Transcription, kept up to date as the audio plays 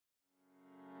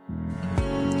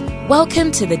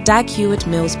Welcome to the Dag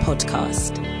Heward-Mills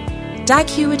podcast. Dag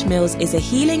Heward-Mills is a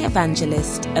healing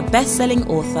evangelist, a best-selling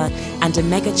author, and a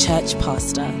mega-church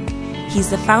pastor. He's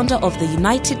the founder of the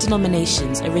United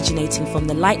Denominations, originating from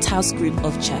the Lighthouse Group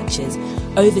of churches,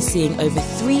 overseeing over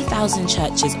 3,000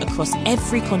 churches across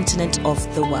every continent of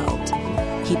the world.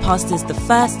 He pastors the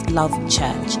First Love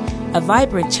Church, a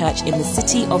vibrant church in the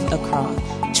city of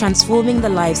Accra, transforming the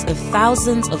lives of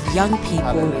thousands of young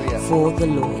people for the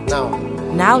Lord.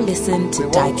 Now listen to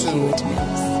Dag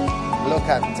Heward-Mills. Look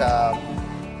at,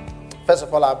 first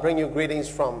of all, I'll bring you greetings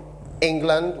from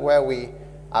England, where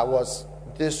I was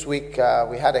this week.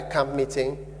 We had a camp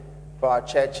meeting for our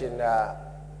church in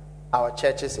our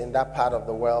churches in that part of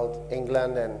the world,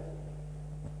 England, and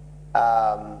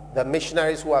the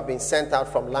missionaries who have been sent out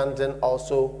from London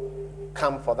also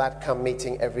come for that camp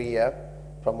meeting every year,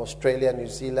 from Australia, New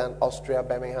Zealand, Austria,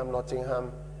 Birmingham,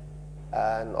 Nottingham,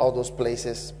 and all those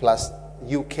places, plus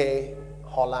UK,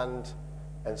 Holland,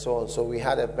 and so on. So we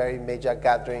had a very major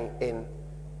gathering in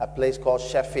a place called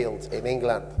Sheffield in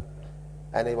England.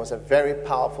 And it was a very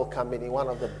powerful camp meeting, one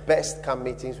of the best camp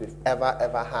meetings we've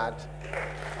ever had.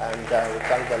 And we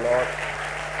thank the Lord.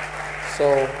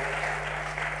 So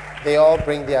they all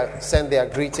send their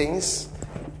greetings.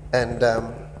 And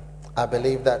I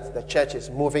believe that the church is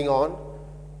moving on.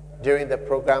 During the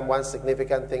program, one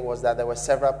significant thing was that there were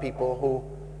several people who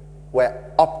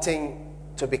were opting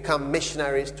to become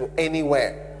missionaries to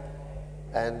anywhere.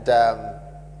 And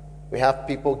we have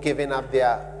people giving up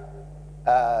their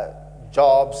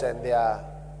jobs and their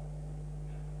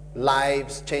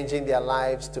lives, changing their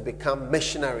lives to become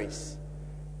missionaries.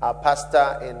 Our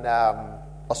pastor in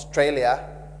Australia,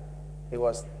 he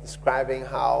was describing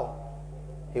how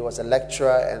he was a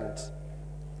lecturer and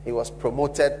he was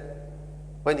promoted.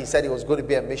 When he said he was going to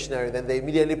be a missionary, then they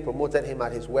immediately promoted him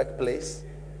at his workplace.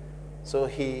 So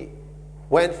he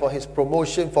went for his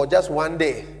promotion for just one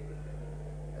day,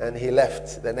 and he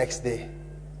left the next day.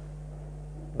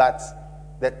 But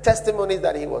the testimonies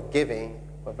that he was giving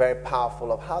were very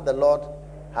powerful of how the Lord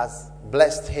has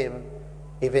blessed him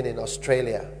even in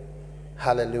Australia.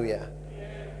 Hallelujah.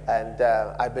 And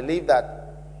I believe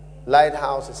that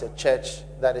Lighthouse is a church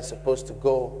that is supposed to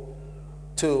go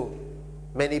to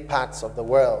many parts of the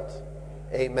world.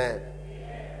 Amen.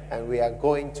 And we are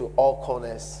going to all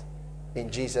corners in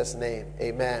Jesus' name.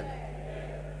 Amen.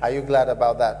 Are you glad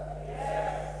about that?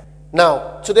 Yes.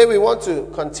 Now, today we want to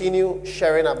continue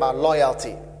sharing about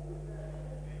loyalty.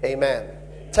 Amen.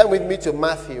 Turn with me to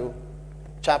Matthew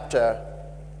chapter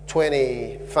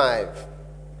 25.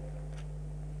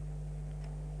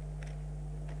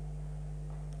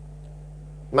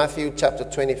 Matthew chapter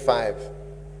 25.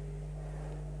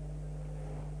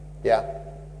 Yeah.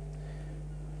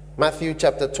 Matthew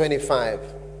chapter 25.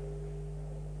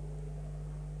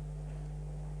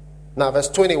 Now, verse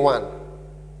 21.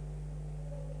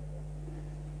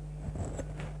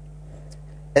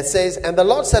 It says, "And the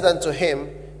Lord said unto him,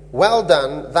 Well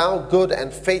done, thou good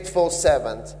and faithful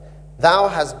servant. Thou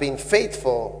hast been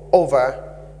faithful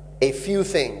over a few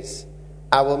things.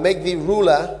 I will make thee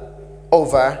ruler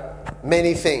over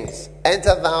many things.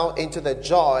 Enter thou into the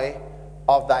joy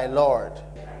of thy Lord."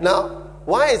 Now,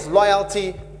 why is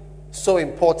loyalty so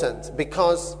important?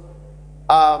 Because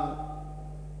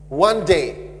one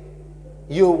day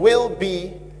you will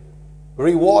be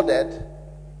rewarded,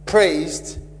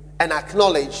 praised, and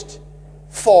acknowledged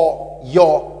for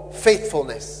your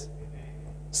faithfulness.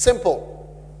 Simple.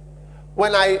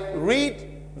 When I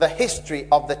read the history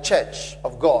of the church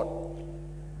of God,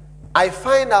 I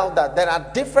find out that there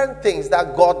are different things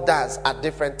that God does at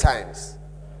different times.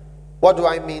 What do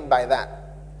I mean by that?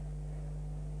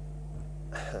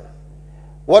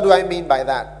 What do I mean by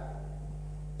that?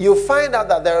 You find out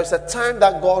that there is a time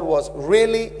that God was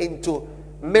really into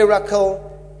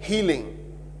miracle healing.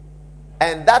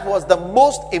 And that was the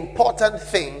most important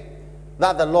thing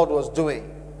that the Lord was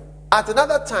doing. At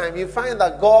another time, you find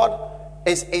that God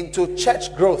is into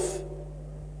church growth.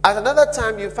 At another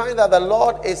time, you find that the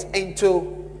Lord is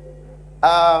into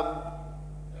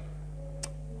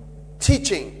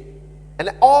teaching.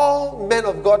 And all men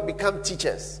of God become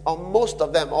teachers. Or most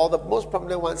of them, or the most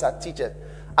prominent ones are teachers.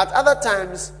 At other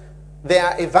times, they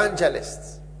are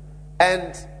evangelists.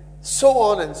 And so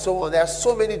on and so on. There are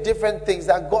so many different things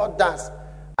that God does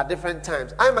at different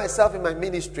times. I myself in my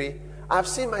ministry, I've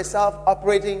seen myself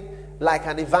operating like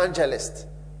an evangelist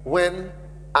when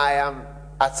I am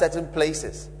at certain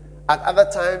places. At other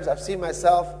times, I've seen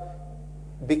myself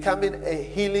becoming a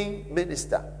healing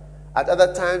minister. At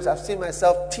other times, I've seen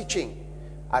myself teaching.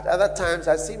 At other times,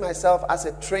 I see myself as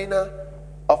a trainer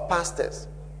of pastors.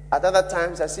 At other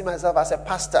times, I see myself as a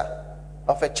pastor.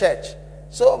 of a church.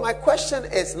 So my question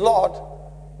is, Lord,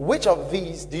 which of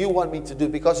these do you want me to do?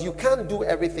 Because you can't do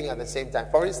everything at the same time.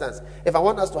 For instance, if I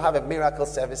want us to have a miracle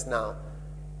service now,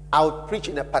 I would preach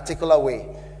in a particular way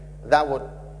that would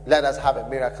let us have a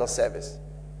miracle service.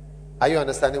 Are you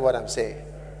understanding what I'm saying?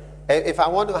 If I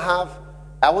want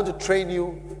to train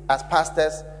you as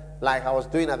pastors, like I was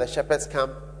doing at the Shepherd's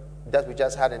Camp that we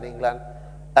just had in England,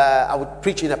 I would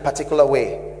preach in a particular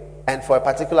way and for a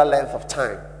particular length of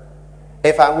time.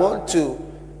 If I want to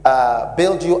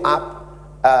build you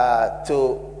up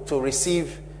to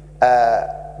receive,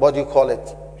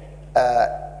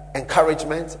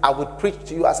 encouragement, I would preach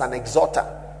to you as an exhorter.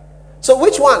 So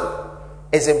which one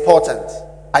is important?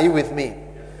 Are you with me?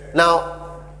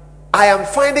 Now, I am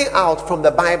finding out from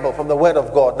the Bible, from the Word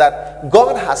of God, that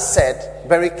God has said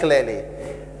very clearly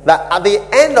that at the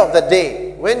end of the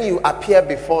day, when you appear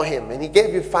before Him and He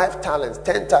gave you 5 talents,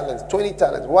 10 talents, 20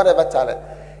 talents, whatever talent,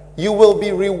 you will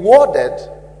be rewarded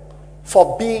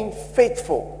for being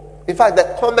faithful. In fact,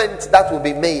 the comment that will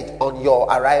be made on your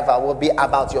arrival will be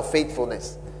about your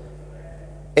faithfulness.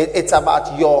 It's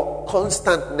about your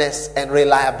constantness and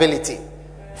reliability.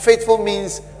 Faithful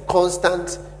means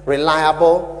constant,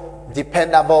 reliable,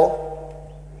 dependable.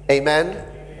 Amen.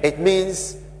 It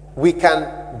means we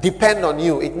can depend on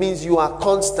you. It means you are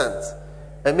constant.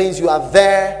 It means you are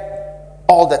there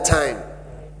all the time.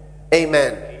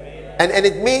 Amen. And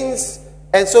it means,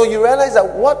 and so you realize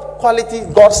that what quality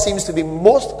God seems to be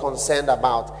most concerned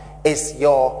about is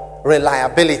your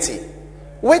reliability.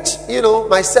 Which,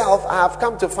 myself, I have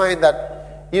come to find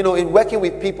that, in working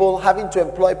with people, having to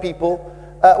employ people,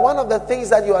 one of the things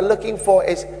that you are looking for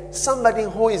is somebody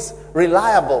who is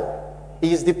reliable.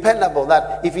 He is dependable.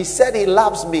 That if he said he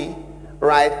loves me,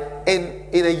 right,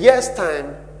 in a year's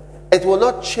time, it will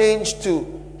not change to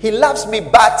he loves me,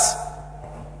 but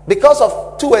because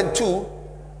of 2 and 2,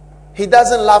 he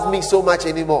doesn't love me so much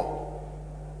anymore.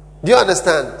 Do you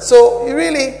understand? So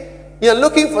you're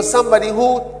looking for somebody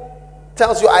who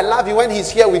tells you I love you when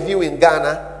he's here with you in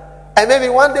Ghana, and maybe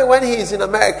one day when he is in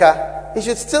America, he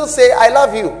should still say I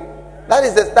love you.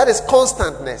 That is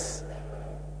constantness.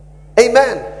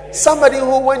 Amen. Somebody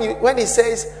who when he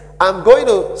says I'm going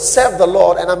to serve the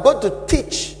Lord and I'm going to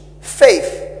teach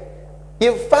faith,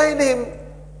 you find him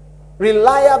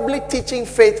reliably teaching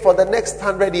faith for the next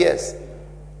 100 years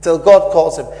till God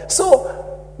calls him.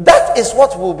 So that is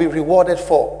what we'll be rewarded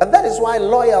for, and that is why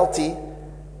loyalty,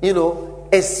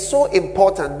 is so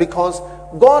important, because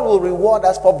God will reward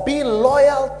us for being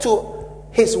loyal to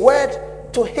His word,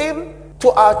 to Him,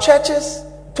 to our churches,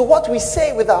 to what we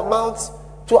say with our mouths,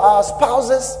 to our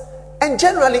spouses, and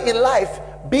generally in life,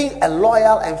 being a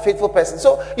loyal and faithful person.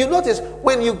 So you notice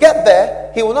when you get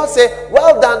there, He will not say,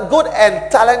 well done, good and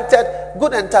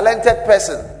talented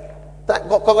person.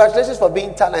 Congratulations for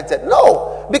being talented.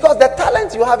 No, because the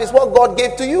talent you have is what God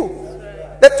gave to you.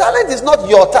 The talent is not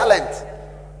your talent.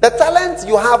 The talent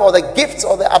you have, or the gifts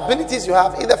or the abilities you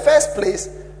have in the first place,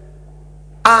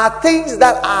 are things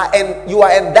that you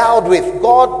are endowed with.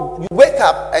 God, you wake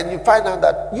up and you find out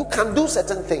that you can do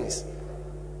certain things.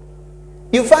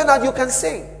 You find out you can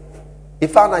sing. You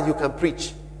find out you can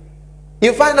preach.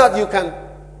 You find out you can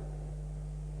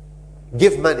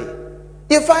give money.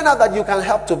 You find out that you can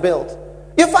help to build.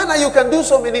 You find out you can do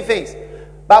so many things.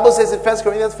 Bible says in 1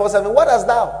 Corinthians 4:7, what hast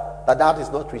thou that thou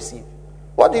didst not receive?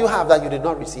 What do you have that you did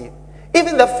not receive?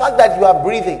 Even the fact that you are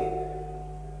breathing.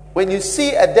 When you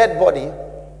see a dead body,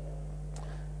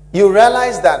 you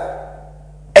realize that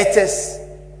it is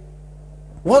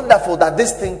wonderful that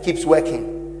this thing keeps working.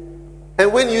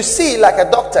 And when you see, like a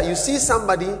doctor, you see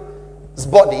somebody's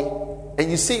body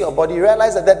and you see your body, you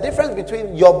realize that the difference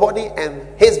between your body and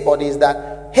his body is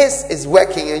that his is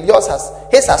working and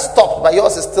his has stopped, but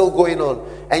yours is still going on.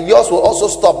 And yours will also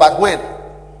stop, but when?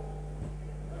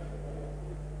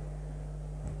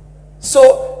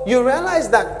 So you realize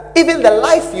that even the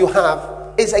life you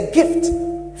have is a gift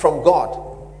from God.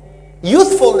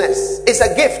 Youthfulness is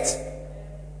a gift.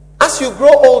 As you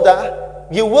grow older,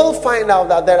 you will find out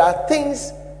that there are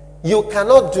things you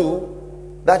cannot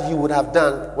do that you would have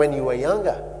done when you were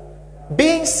younger.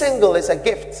 Being single is a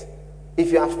gift.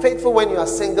 If you are faithful when you are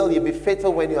single, you'll be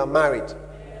faithful when you are married.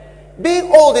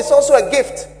 Being old is also a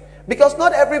gift, because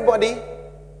not everybody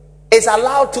is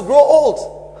allowed to grow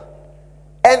old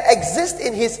and exist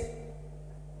in his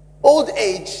old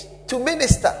age to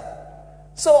minister.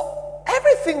 So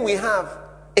everything we have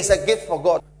is a gift for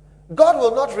God. God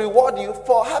will not reward you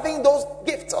for having those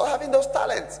gifts or having those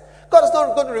talents. God is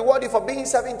not going to reward you for being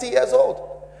 70 years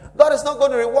old. God is not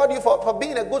going to reward you for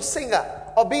being a good singer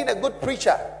or being a good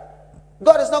preacher.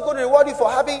 God is not going to reward you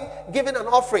for having given an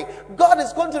offering. God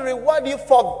is going to reward you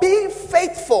for being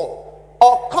faithful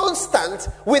or constant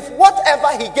with whatever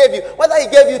he gave you. Whether he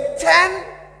gave you 10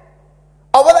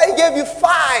 or whether he gave you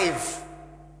 5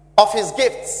 of his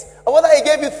gifts, or whether he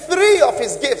gave you 3 of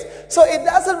his gifts. So it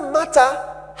doesn't matter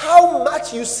how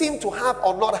much you seem to have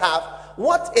or not have.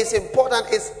 What is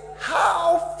important is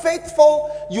how faithful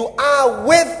you are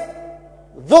with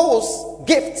those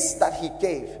gifts that he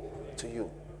gave to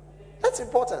you. That's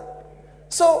important.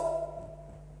 So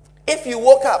if you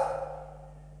woke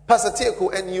up, Pastor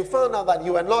Tioku, and you found out that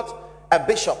you are not a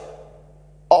bishop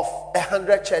of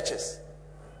 100 churches,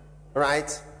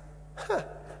 right?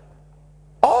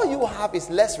 All you have is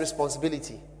less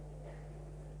responsibility.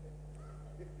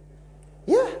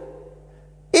 Yeah.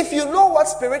 If you know what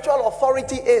spiritual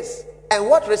authority is and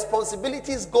what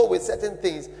responsibilities go with certain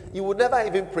things, you would never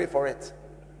even pray for it.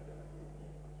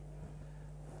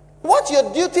 What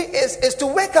your duty is to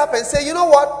wake up and say, you know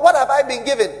what have I been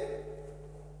given?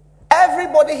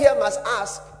 Everybody here must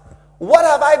ask, what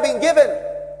have I been given?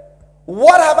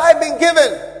 What have I been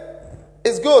given?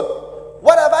 Is good.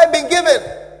 What have I been given?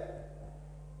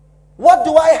 What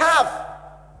do I have?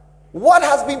 What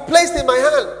has been placed in my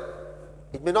hand?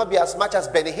 It may not be as much as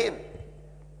Benny Hinn.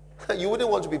 You wouldn't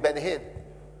want to be Benny Hinn.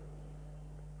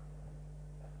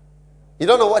 You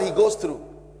don't know what he goes through.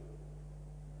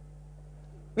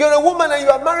 You're a woman and you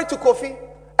are married to Kofi,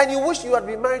 and you wish you had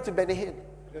been married to Benny Hinn.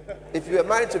 If you were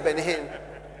married to Benny Hinn,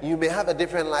 you may have a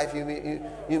different life.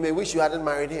 You may wish you hadn't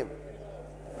married him.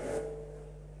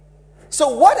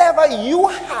 So whatever you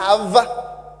have,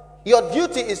 your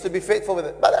duty is to be faithful with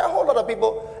it. But there are a whole lot of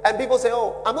people, and people say,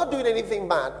 oh, I'm not doing anything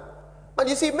bad. But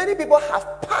you see, many people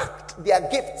have packed their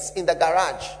gifts in the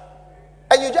garage.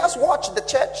 And you just watch the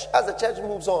church as the church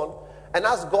moves on, and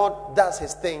as God does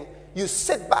his thing, you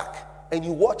sit back and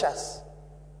you watch us.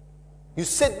 You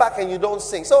sit back and you don't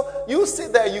sing. So you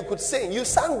sit there, you could sing. You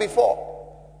sang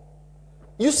before.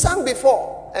 You sang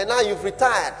before, and now you've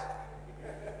retired.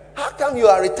 How come you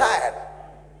are retired?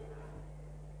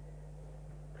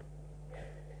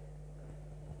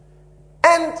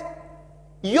 And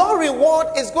your reward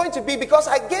is going to be because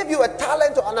I gave you a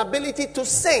talent or an ability to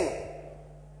sing.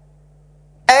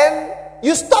 And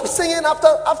you stopped singing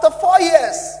after 4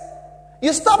 years.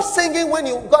 You stopped singing when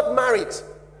you got married.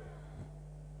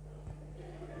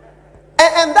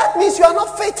 And that means you are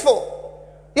not faithful.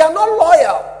 You are not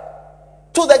loyal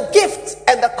to the gift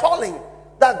and the calling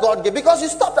that God gave, because you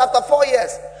stopped after 4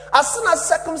 years. As soon as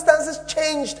circumstances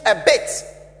changed a bit,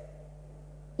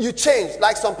 you changed,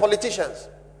 like some politicians.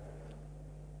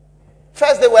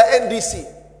 First they were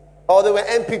NDC or they were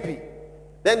NPP.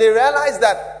 Then they realized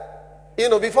that,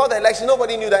 before the election,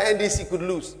 nobody knew that NDC could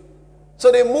lose.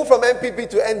 So they moved from NPP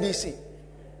to NDC.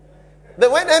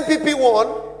 Then when NPP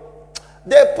won,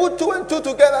 they put 2 and 2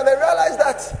 together. They realized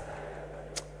that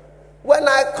when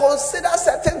I consider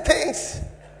certain things,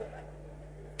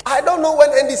 I don't know when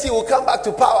NDC will come back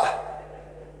to power.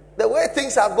 The way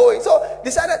things are going. So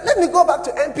decided, let me go back to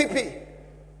NPP.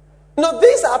 No,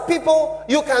 these are people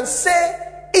you can say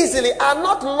easily are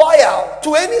not loyal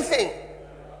to anything.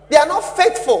 They are not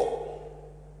faithful.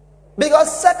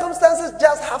 Because circumstances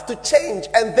just have to change,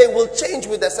 and they will change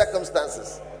with the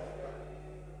circumstances.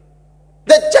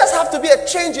 There just have to be a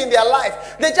change in their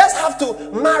life. They just have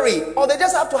to marry, or they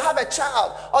just have to have a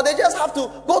child, or they just have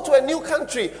to go to a new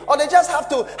country, or they just have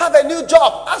to have a new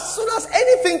job. As soon as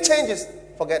anything changes,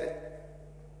 forget it.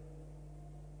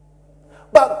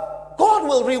 But God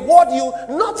will reward you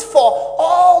not for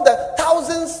all the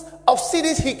thousands of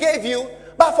CDs he gave you,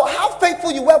 but for how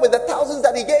faithful you were with the thousands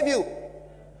that he gave you.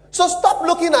 So stop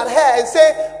looking at her and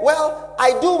say, well,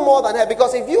 I do more than her.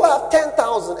 Because if you have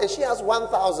 10,000 and she has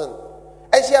 1,000,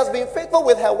 and she has been faithful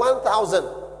with her 1,000,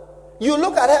 you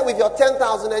look at her with your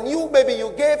 10,000, and you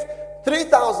gave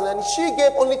 3,000 and she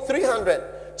gave only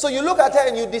 300. So you look at her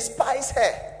and you despise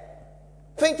her,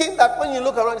 thinking that when you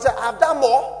look around and say, I've done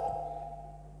more.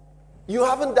 You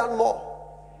haven't done more.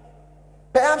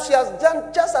 Perhaps she has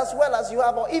done just as well as you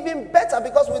have, or even better,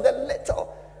 because with the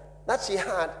little that she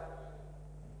had,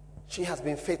 she has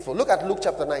been faithful. Look at Luke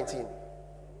chapter 19.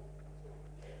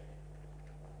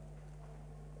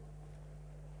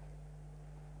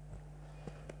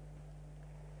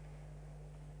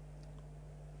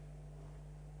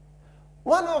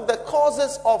 One of the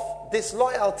causes of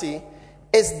disloyalty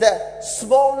is the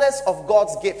smallness of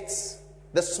God's gifts.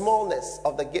 The smallness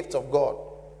of the gift of God.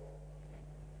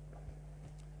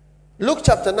 Luke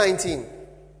chapter 19.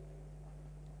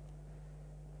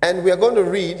 And we are going to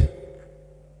read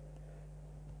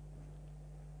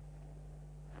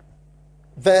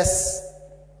verse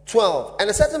 12. And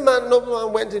a certain man,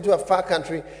 nobleman, went into a far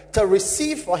country to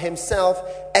receive for himself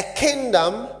a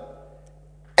kingdom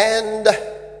and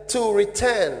to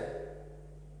return.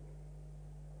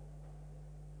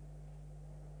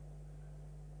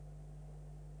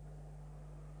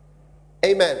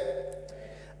 Amen.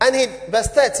 And verse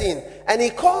 13, and he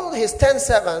called his 10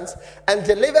 servants and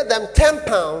delivered them 10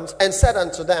 pounds and said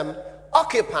unto them,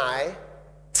 occupy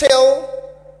till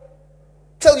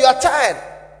you are tired.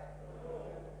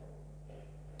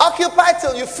 Occupy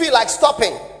till you feel like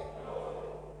stopping.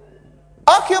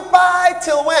 Occupy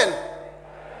till when?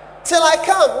 Till I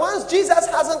come. Once Jesus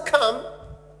hasn't come,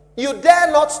 you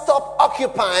dare not stop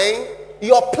occupying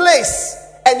your place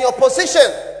and your position.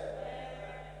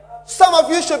 Some of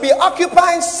you should be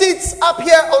occupying seats up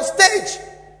here on stage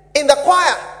in the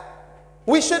choir.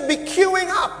 We should be queuing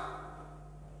up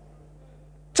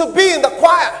to be in the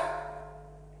choir.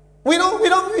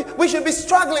 We should be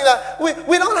struggling.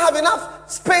 We don't have enough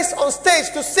space on stage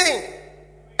to sing.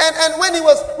 And when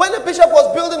the bishop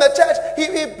was building the church,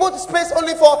 he put space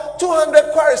only for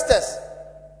 200 choristers.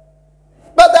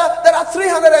 But there are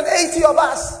 380 of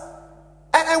us.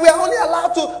 And we are only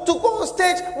allowed to go on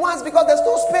stage once because there's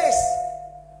no space.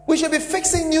 We should be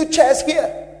fixing new chairs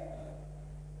here.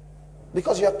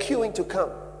 Because you are queuing to come.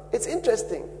 It's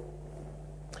interesting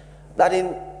that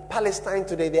in Palestine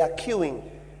today they are queuing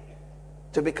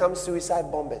to become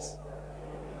suicide bombers.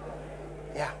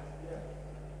 Yeah.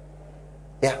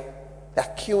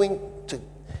 They're queuing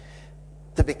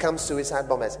to become suicide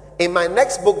bombers. In my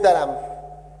next book that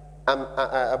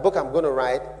a book I'm going to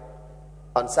write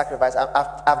on sacrifice,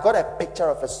 I've got a picture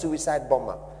of a suicide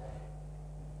bomber.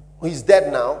 He's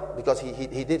dead now because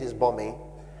he did his bombing.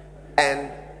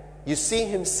 And you see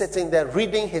him sitting there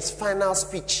reading his final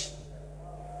speech.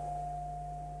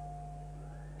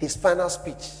 His final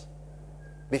speech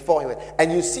before he went.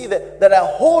 And you see that there are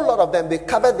a whole lot of them. They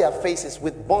covered their faces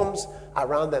with bombs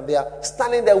around them. They are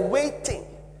standing there waiting.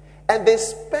 And they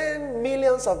spend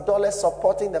millions of dollars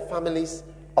supporting the families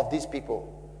of these people.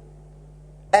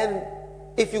 And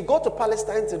if you go to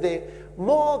Palestine today,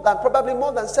 probably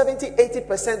more than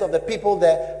 70-80% of the people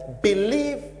there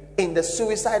believe in the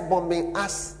suicide bombing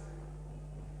as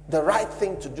the right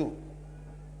thing to do.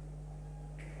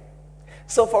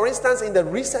 So, for instance, in the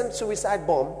recent suicide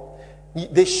bomb,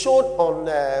 they showed on,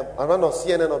 I don't know,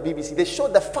 CNN or BBC, they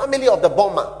showed the family of the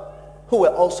bomber who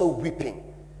were also weeping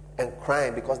and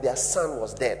crying because their son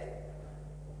was dead.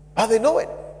 But they know it.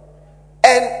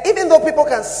 And even though people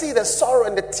can see the sorrow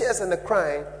and the tears and the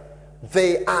crying,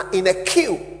 they are in a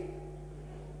queue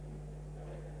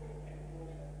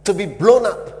to be blown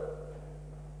up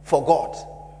for God.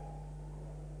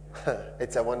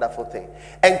 It's a wonderful thing.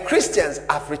 And Christians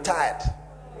have retired.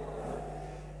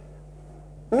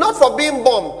 Not for being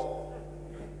bombed,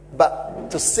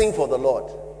 but to sing for the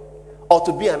Lord. Or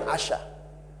to be an usher.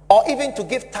 Or even to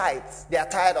give tithes. They are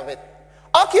tired of it.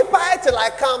 Occupy till I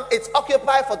come. It's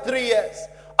occupy for 3 years.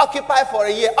 Occupy for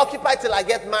a year. Occupy till I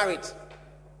get married.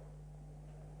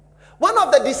 One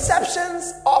of the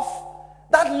deceptions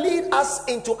that lead us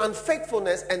into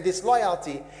unfaithfulness and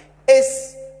disloyalty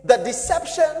is the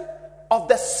deception of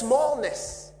the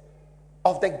smallness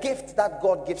of the gift that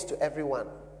God gives to everyone.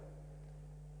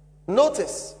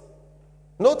 Notice.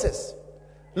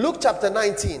 Luke chapter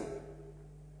 19.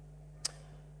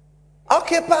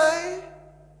 Occupy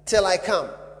till I come.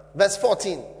 Verse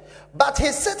 14. But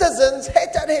his citizens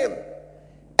hated him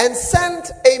and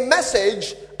sent a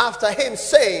message after him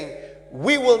saying,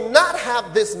 we will not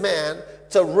have this man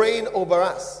to reign over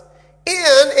us.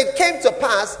 And it came to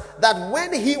pass that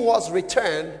when he was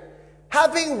returned,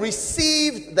 having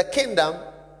received the kingdom,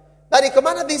 that he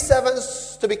commanded these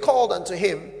servants to be called unto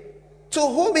him, to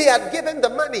whom he had given the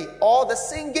money or the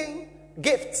singing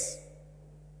gifts.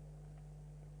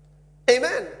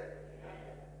 Amen.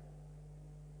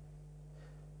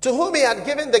 To whom he had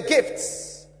given the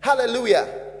gifts. Hallelujah.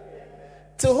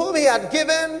 To whom he had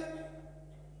given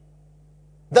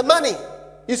the money.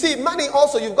 You see, money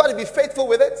also, you've got to be faithful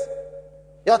with it.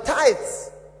 Your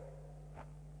tithes.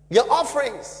 Your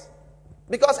offerings.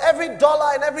 Because every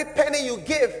dollar and every penny you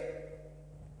give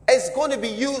is going to be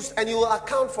used and you will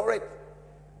account for it.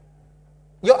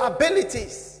 Your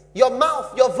abilities, your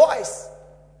mouth, your voice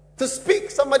to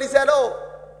speak. Somebody said, oh,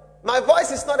 my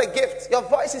voice is not a gift. Your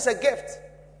voice is a gift.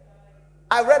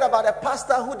 I read about a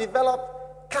pastor who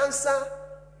developed cancer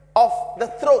of the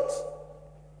throat.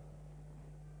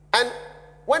 And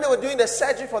when they were doing the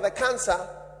surgery for the cancer,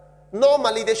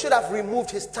 normally they should have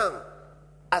removed his tongue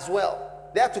as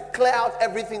well. They had to clear out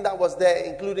everything that was there,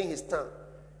 including his tongue.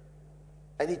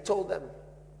 And he told them,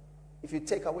 if you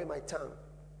take away my tongue,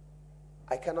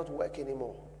 I cannot work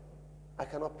anymore. I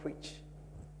cannot preach.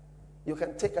 You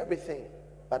can take everything,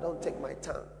 but don't take my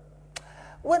tongue.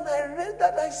 When I read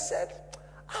that, I said,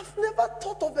 I've never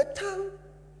thought of a tongue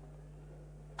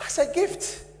as a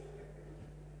gift.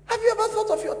 Have you ever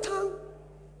thought of your tongue?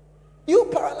 You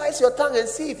paralyze your tongue and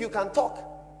see if you can talk.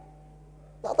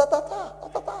 Ta, ta, ta, ta, ta,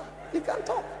 ta, ta. You can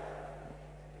talk.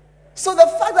 So the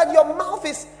fact that your mouth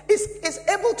is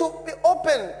able to be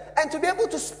open and to be able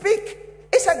to speak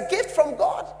is a gift from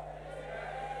God.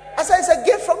 I said it's a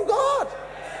gift from God.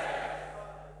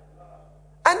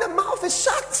 And the mouth is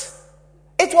shut.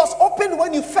 It was open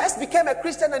when you first became a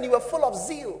Christian and you were full of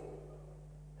zeal.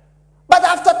 But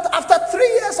after 3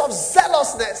 years of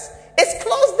zealousness, it's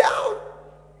closed down.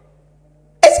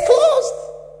 It's closed.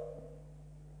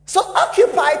 So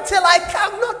occupy till I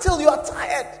come, not till you are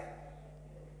tired.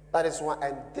 That is why,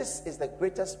 and this is the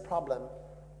greatest problem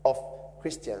of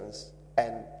Christians,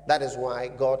 and that is why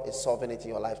God is solving it in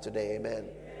your life today. Amen.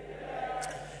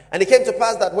 And it came to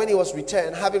pass that when he was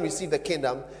returned, having received the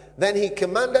kingdom, then he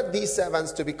commanded these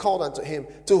servants to be called unto him,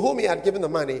 to whom he had given the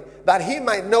money, that he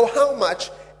might know how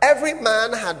much every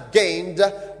man had gained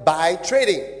by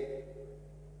trading.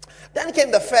 Then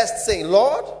came the first, saying,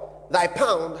 Lord, thy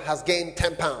pound has gained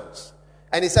 10 pounds.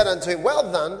 And he said unto him, well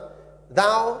done,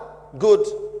 thou good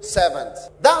servant.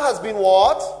 Thou hast been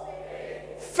what?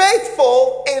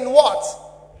 Faithful in what?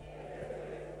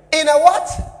 In a what?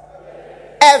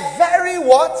 A very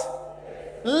what?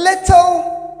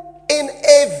 Little. In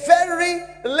a very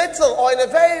little, or in a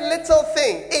very little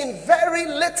thing. In very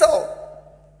little.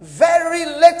 Very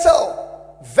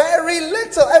little. Very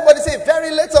little. Everybody say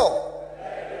very little.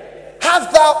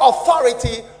 Have thou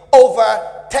authority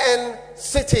over 10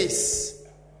 cities.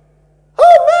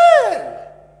 Oh man.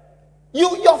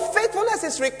 Your faithfulness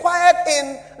is required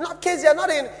in, not case you're not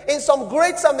in some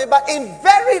great something, but in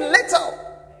very little.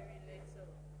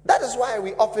 That is why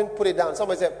we often put it down.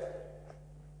 Somebody said,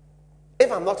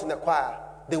 if I'm not in the choir,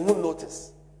 they won't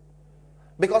notice.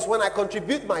 Because when I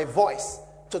contribute my voice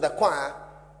to the choir,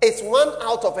 it's 1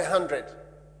 out of 100.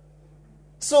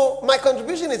 So my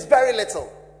contribution is very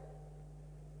little.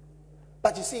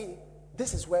 But you see,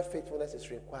 this is where faithfulness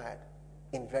is required,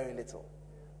 in very little.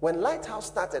 When Lighthouse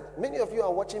started, many of you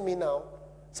are watching me now.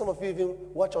 Some of you even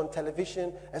watch on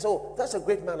television and say, oh, that's a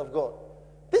great man of God.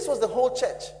 This was the whole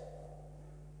church.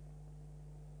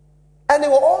 And they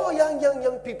were all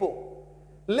young people.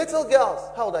 Little girls.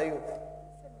 How old are you?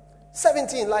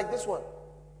 17, like this one.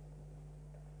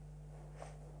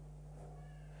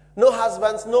 No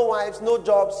husbands, no wives, no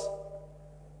jobs,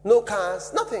 no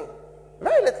cars, nothing.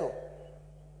 Very little.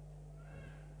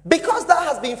 Because thou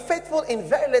hast been faithful in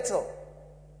very little,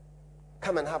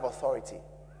 come and have authority.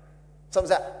 Some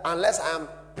say, unless I am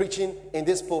preaching in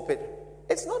this pulpit.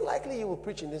 It's not likely you will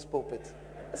preach in this pulpit.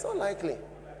 It's not likely.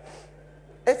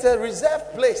 It's a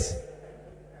reserved place.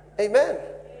 Amen.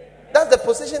 That's the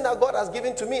position that God has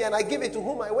given to me, and I give it to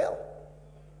whom I will.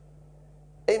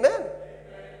 Amen.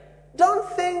 Don't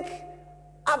think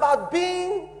about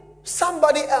being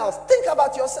somebody else. Think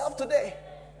about yourself today.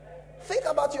 Think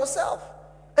about yourself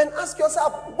and ask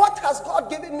yourself, what has God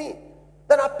given me?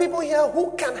 There are people here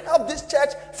who can help this church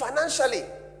financially.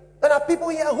 There are people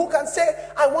here who can say,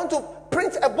 I want to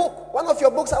print a book. One of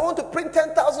your books, I want to print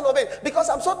 10,000 of it because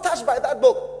I'm so touched by that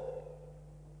book.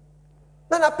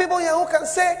 There are people here who can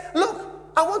say,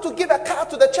 look, I want to give a car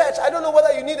to the church. I don't know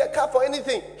whether you need a car for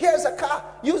anything. Here's a car.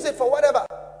 Use it for whatever.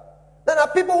 There are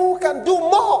people who can do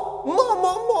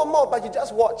more, but you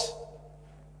just watch.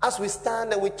 As we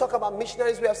stand and we talk about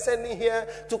missionaries we are sending here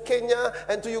to Kenya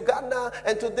and to Uganda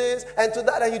and to this and to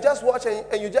that, and you just watch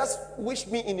and you just wish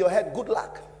me in your head, good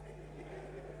luck.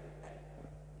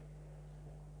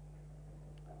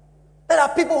 There are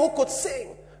people who could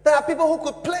sing. There are people who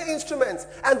could play instruments,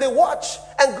 and they watch,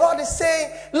 and God is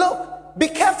saying, look, be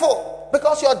careful,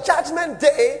 because your judgment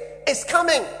day is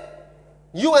coming.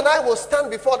 You and I will stand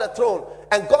before the throne,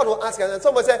 and God will ask us. And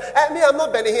someone say, hey, me, I'm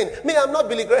not Benny Hinn. Me, I'm not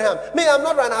Billy Graham. Me, I'm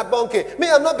not Reinhard Bonnke. Me,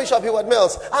 I'm not Bishop Heward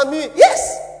Mills. I'm me.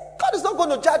 Yes, God is not going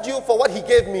to judge you for what he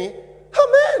gave me.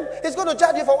 Amen. He's going to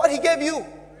judge you for what he gave you.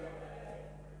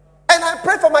 And I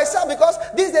pray for myself, because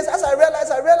these days, as I realize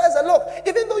that, look,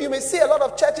 even though you may see a lot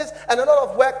of churches and a lot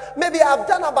of work, maybe I've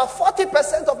done about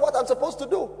 40% of what I'm supposed to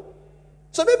do.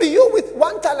 So maybe you with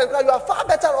one talent, you are far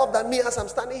better off than me as I'm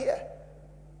standing here.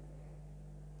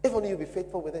 If only you be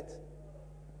faithful with it.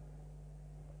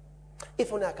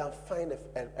 If only I can find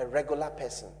a regular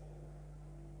person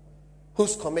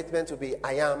whose commitment will be,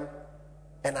 I am,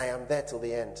 and I am there till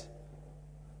the end.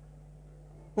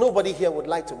 Nobody here would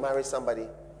like to marry somebody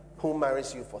who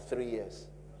marries you for 3 years.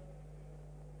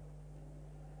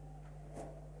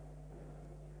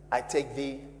 I take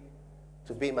thee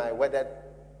to be my wedded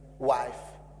wife,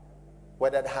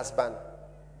 wedded husband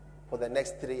for the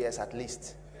next 3 years at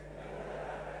least.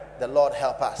 The Lord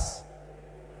help us.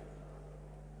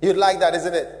 You'd like that,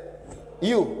 isn't it?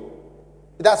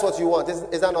 That's what you want.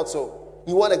 Is that not so?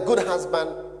 You want a good husband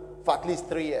for at least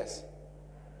 3 years.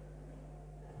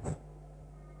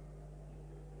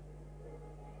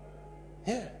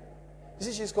 Yeah. You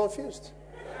see, she's confused.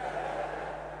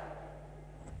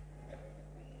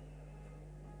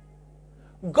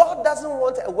 God doesn't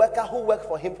want a worker who worked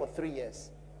for him for 3 years.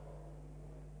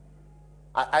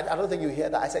 I don't think you hear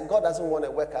that. I said God doesn't want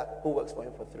a worker who works for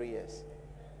him for 3 years.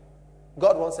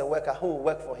 God wants a worker who will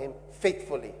work for him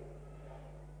faithfully.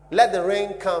 Let the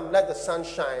rain come, let the sun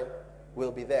shine.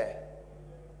 We'll be there.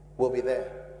 We'll be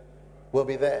there. We'll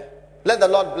be there. Let the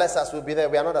Lord bless us. We'll be there.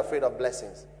 We are not afraid of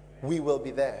blessings. We will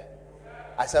be there.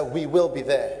 I said we will be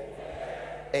there.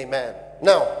 Amen.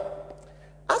 Now,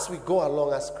 as we go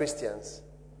along as Christians,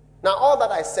 now all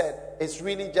that I said is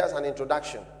really just an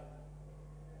introduction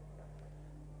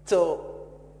to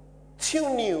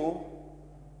tune you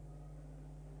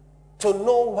to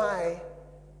know why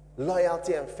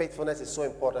loyalty and faithfulness is so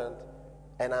important,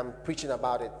 and I'm preaching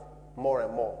about it more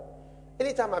and more.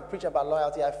 Anytime I preach about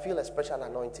loyalty, I feel a special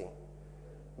anointing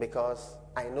because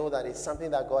I know that it's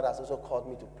something that God has also called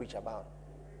me to preach about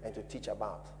and to teach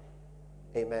about.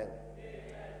 Amen.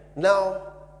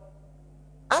 Now,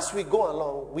 as we go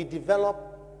along, we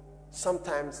develop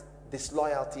sometimes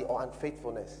disloyalty or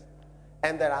unfaithfulness.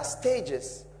 And there are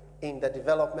stages in the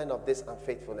development of this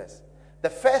unfaithfulness. The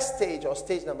first stage, or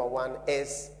stage number 1,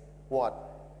 is what?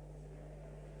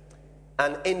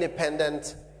 An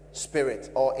independent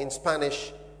spirit, or in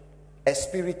Spanish,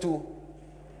 espíritu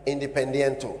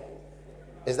independiente.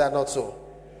 Is that not so?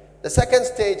 The second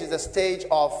stage is the stage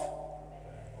of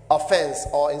offense,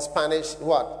 or in Spanish,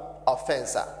 what?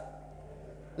 Ofensa.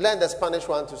 Learn the Spanish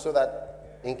one too, so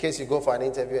that in case you go for an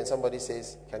interview and somebody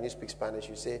says, can you speak Spanish?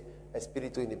 You say,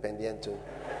 espíritu independiente.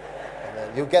 And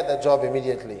then you get the job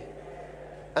immediately.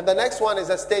 And the next one is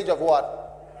a stage of what?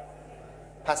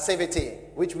 Passivity,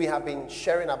 which we have been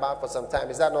sharing about for some time.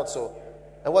 Is that not so?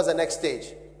 And what's the next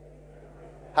stage?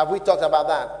 Have we talked about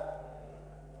that?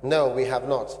 No, we have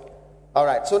not. All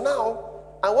right. So now,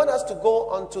 I want us to go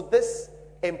on to this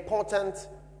important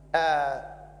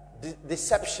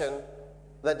deception,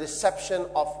 the deception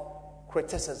of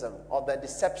criticism, or the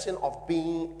deception of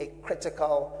being a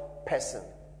critical person.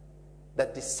 The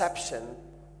deception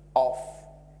of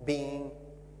being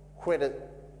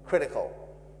critical,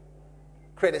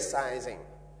 criticizing.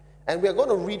 And we are going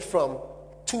to read from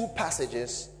 2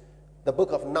 passages, the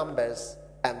book of Numbers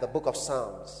and the book of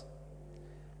Psalms.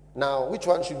 Now, which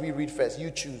one should we read first? You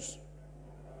choose.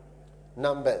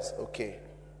 Numbers, okay.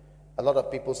 A lot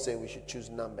of people say we should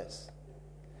choose Numbers.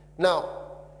 Now,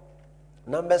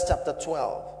 Numbers chapter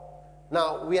 12.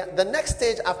 Now, the next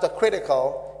stage after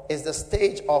critical is the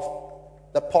stage of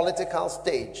the political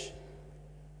stage.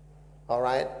 All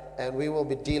right? And we will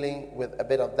be dealing with a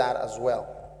bit of that as well.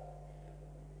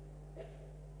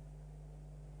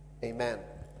 Amen.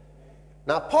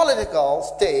 Now, political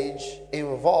stage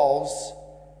involves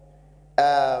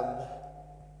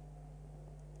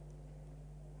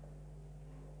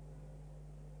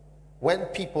when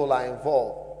people are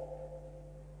involved.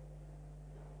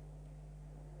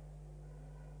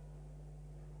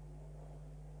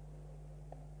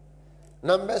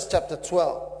 Numbers chapter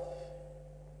 12.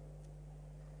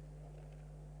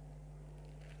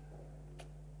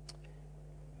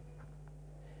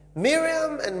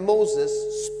 Miriam and Moses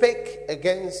spake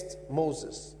against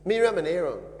Moses. Miriam and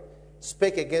Aaron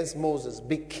spake against Moses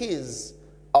because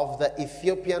of the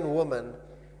Ethiopian woman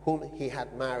whom he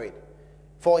had married.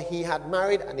 For he had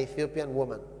married an Ethiopian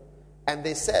woman. And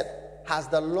they said, has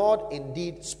the Lord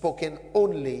indeed spoken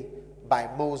only by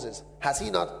Moses? Has he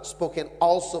not spoken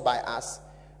also by us?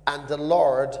 And the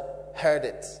Lord heard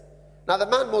it. Now the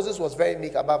man Moses was very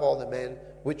meek above all the men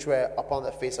which were upon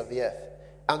the face of the earth.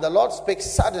 And the Lord spake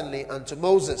suddenly unto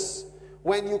Moses.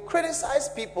 When you criticize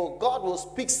people, God will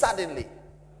speak suddenly.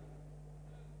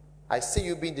 I see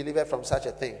you being delivered from such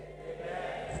a thing.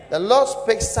 Amen. The Lord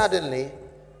spake suddenly,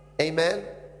 amen,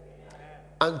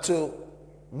 unto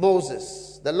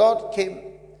Moses. The Lord came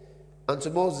unto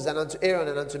Moses and unto Aaron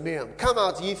and unto Miriam. Come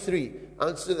out, ye three,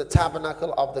 unto the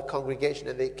tabernacle of the congregation.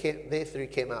 And they three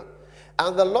came out.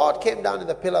 And the Lord came down in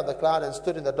the pillar of the cloud and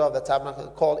stood in the door of the tabernacle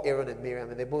and called Aaron and Miriam.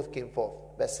 And they both came forth.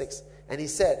 Verse 6. And he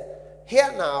said,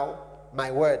 hear now my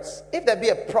words. If there be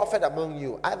a prophet among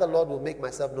you, I the Lord will make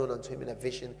myself known unto him in a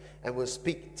vision and will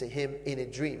speak to him in a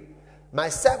dream. My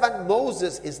servant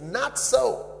Moses is not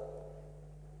so,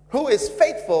 who is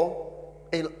faithful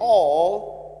in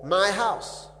all my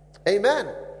house. Amen.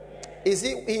 He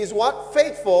is what?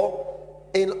 Faithful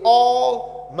in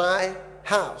all my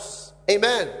house.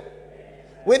 Amen.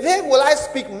 With him will I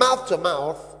speak mouth to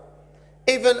mouth,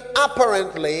 even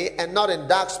apparently, and not in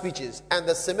dark speeches. And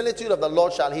the similitude of the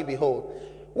Lord shall he behold.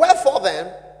 Wherefore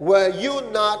then were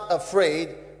you not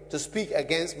afraid to speak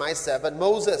against my servant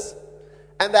Moses?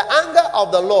 And the anger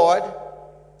of the Lord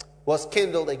was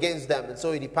kindled against them, and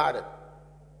so he departed.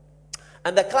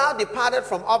 And the cloud departed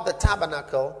from off the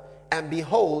tabernacle, and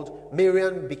behold,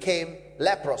 Miriam became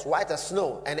leprous, white as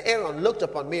snow. And Aaron looked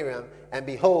upon Miriam, and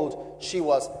behold, she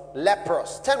was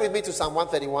leprous. Turn with me to Psalm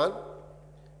 131.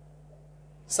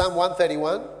 Psalm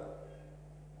 131.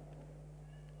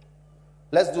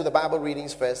 Let's do the Bible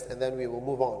readings first, and then we will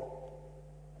move on.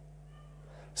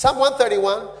 Psalm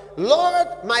 131. Lord,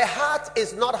 my heart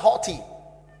is not haughty,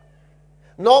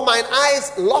 nor mine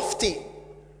eyes lofty.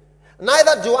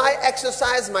 Neither do I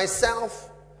exercise myself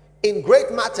in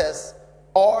great matters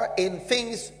or in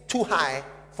things too high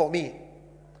for me.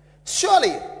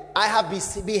 Surely I have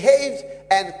behaved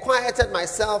and quieted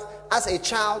myself as a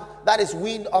child that is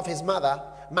weaned of his mother.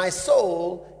 My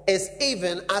soul is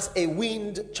even as a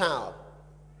weaned child.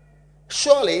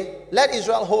 Surely let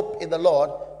Israel hope in the Lord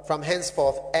from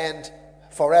henceforth and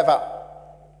forever.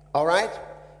 All right?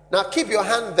 Now keep your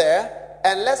hand there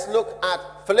and let's look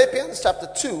at Philippians chapter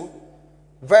 2,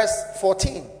 verse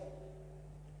 14.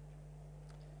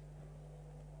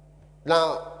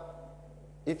 Now,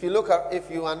 if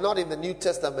you are not in the New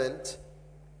Testament,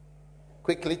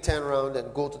 quickly turn around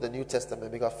and go to the New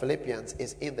Testament, because Philippians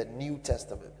is in the New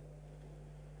Testament.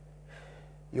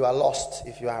 You are lost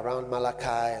if you are around Malachi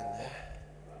and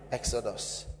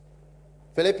Exodus.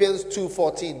 Philippians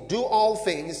 2:14. Do all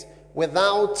things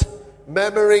without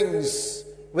murmurings.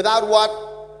 Without what?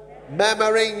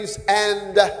 Murmurings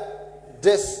and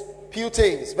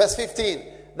disputings. Verse 15.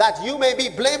 That you may be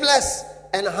blameless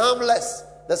and harmless,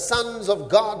 the sons of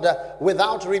God,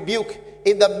 without rebuke,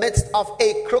 in the midst of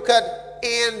a crooked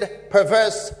and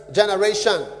perverse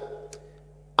generation,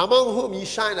 among whom ye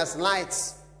shine as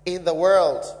lights in the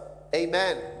world.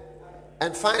 Amen.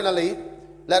 And finally,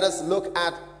 let us look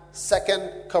at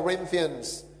 2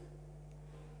 Corinthians.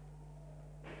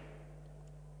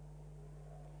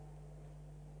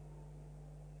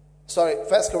 Sorry,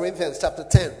 1 Corinthians chapter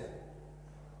 10.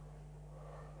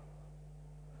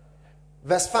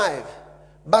 Verse 5.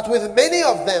 But with many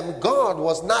of them God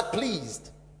was not pleased,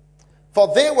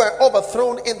 for they were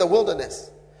overthrown in the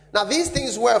wilderness. Now these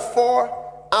things were for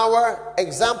our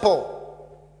example,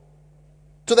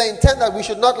 to the intent that we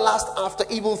should not lust after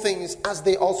evil things as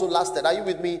they also lasted. Are you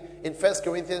with me in 1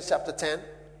 Corinthians chapter 10?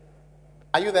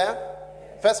 Are you there?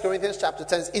 1 Corinthians chapter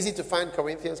 10. It's easy to find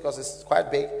Corinthians because it's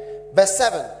quite big. Verse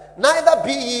 7. Neither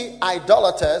be ye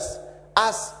idolaters,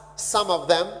 as some of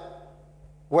them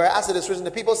were, as it is written,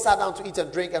 the people sat down to eat and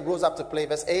drink and rose up to play.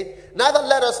 Verse 8. Neither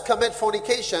let us commit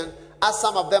fornication, as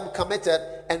some of them committed,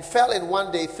 and fell in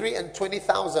one day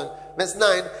 23,000. Verse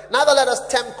 9. Neither let us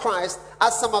tempt Christ,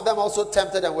 as some of them also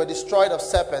tempted and were destroyed of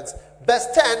serpents. Verse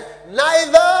 10.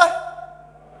 Neither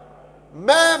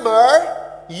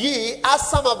murmur ye, as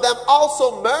some of them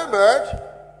also murmured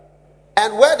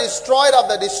and were destroyed of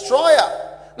the destroyer.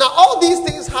 Now all these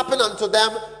things happen unto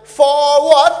them for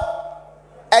what?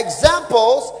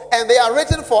 Examples, and they are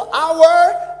written for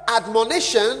our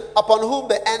admonition, upon whom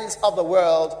the ends of the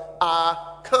world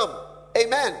are come.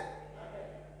 Amen.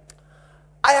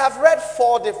 I have read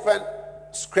 4 different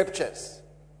scriptures.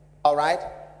 All right?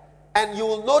 And you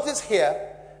will notice here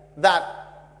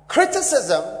that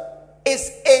criticism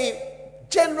is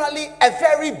generally a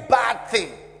very bad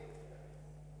thing.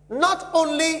 Not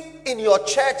only in your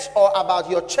church or about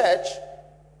your church,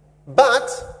 but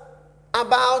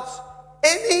about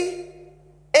any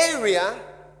area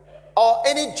or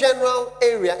any general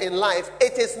area in life.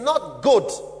 It is not good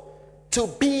to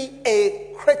be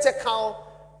a critical,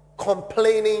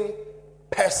 complaining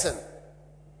person,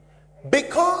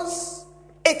 because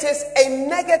it is a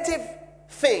negative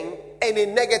thing and a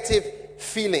negative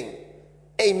feeling.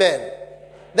 Amen.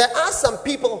 There are some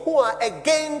people who are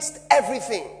against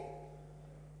everything.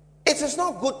 It is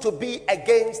not good to be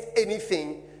against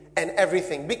anything and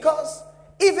everything, because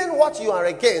even what you are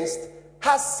against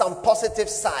has some positive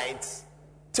sides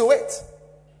to it.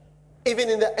 Even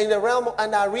in the realm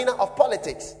and the arena of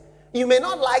politics, you may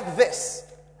not like this,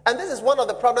 and this is one of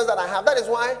the problems that I have. That is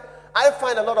why I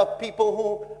find a lot of people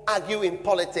who argue in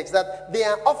politics that they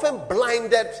are often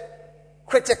blinded,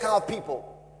 critical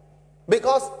people,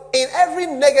 because in every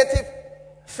negative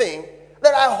thing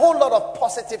there are a whole lot of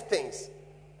positive things.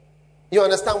 You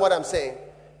understand what I'm saying?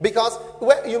 Because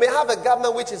you may have a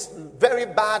government which is very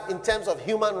bad in terms of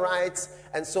human rights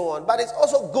and so on, but it's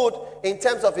also good in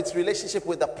terms of its relationship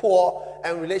with the poor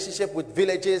and relationship with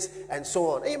villages and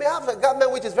so on. And you may have a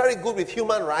government which is very good with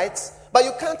human rights, but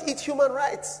you can't eat human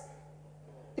rights.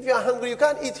 If you are hungry, you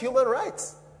can't eat human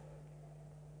rights.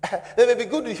 They may be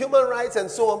good with human rights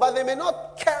and so on, but they may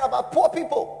not care about poor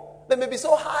people. They may be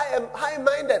so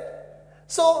high-minded.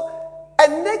 So a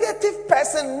negative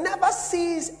person never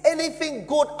sees anything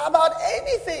good about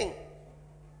anything.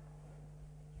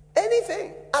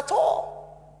 Anything at all.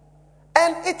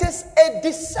 And it is a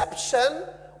deception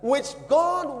which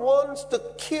God wants to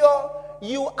cure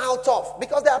you out of.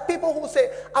 Because there are people who say,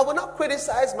 I will not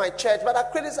criticize my church, but I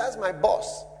criticize my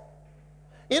boss.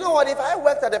 You know what? If I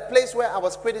worked at a place where I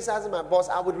was criticizing my boss,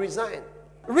 I would resign.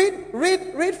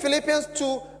 Read Philippians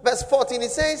 2 verse 14.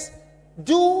 It says,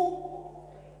 do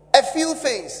a few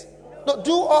things. No,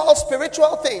 do all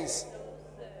spiritual things.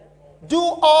 Do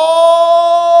all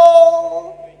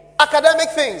academic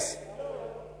things.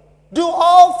 Do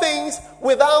all things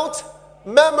without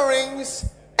murmurings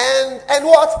and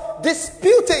what?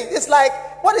 Disputing. It's like,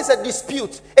 what is a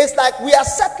dispute? It's like we are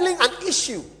settling an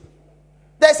issue.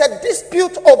 There's a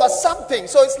dispute over something.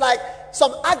 So it's like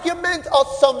some argument or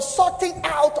some sorting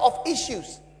out of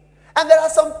issues. And there are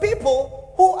some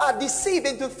people who are deceived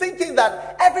into thinking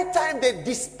that every time they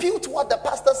dispute what the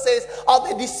pastor says, or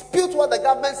they dispute what the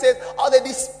government says, or they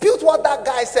dispute what that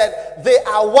guy said, they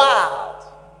are wild.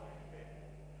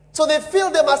 So they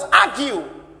feel they must argue,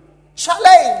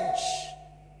 challenge,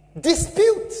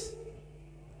 dispute.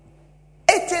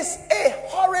 It is a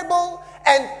horrible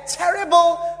and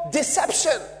terrible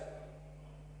deception.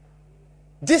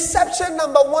 Deception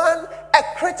number one, a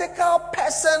critical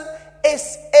person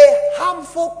is a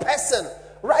harmful person.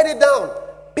 Write it down.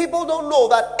 People don't know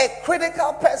that a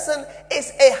critical person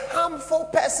is a harmful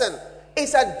person.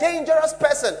 It's a dangerous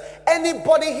person.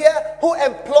 Anybody here who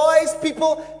employs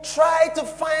people, try to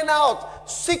find out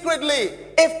secretly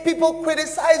if people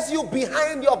criticize you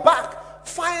behind your back.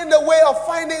 Find a way of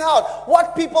finding out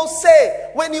what people say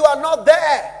when you are not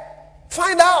there.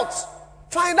 Find out.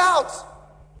 Find out.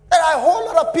 There are a whole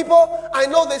lot of people, I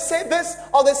know they say this,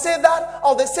 or they say that,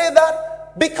 or they say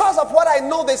that. Because of what I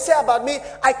know they say about me,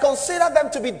 I consider them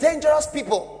to be dangerous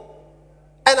people.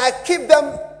 And I keep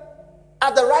them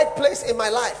at the right place in my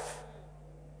life.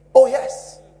 Oh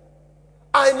yes.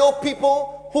 I know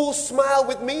people who smile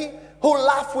with me, who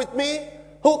laugh with me,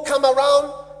 who come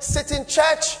around, sit in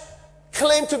church,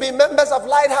 claim to be members of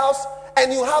Lighthouse,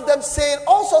 and you have them saying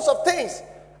all sorts of things.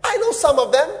 I know some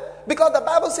of them, because the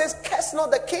Bible says, curse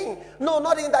not the king, no,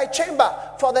 not in thy chamber,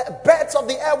 for the birds of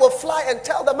the air will fly and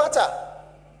tell the matter.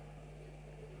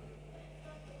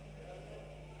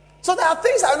 So there are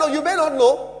things I know you may not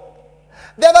know.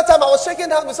 The other time I was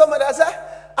shaking hands with somebody, I said,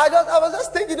 I was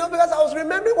just thinking, because I was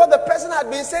remembering what the person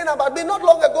had been saying about me not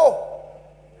long ago.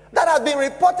 That had been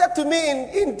reported to me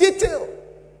in detail.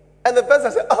 And the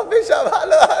person said, oh, Bishop,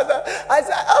 hello. I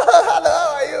said, oh, hello,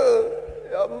 how are you?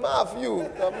 Your mouth,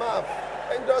 your mouth.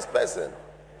 Dangerous person.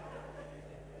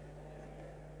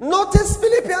 Notice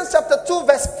Philippians chapter 2,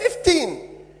 verse 15.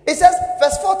 It says,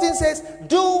 verse 14 says,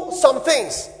 do some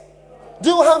things.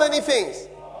 Do how many things?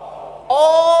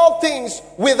 All things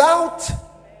without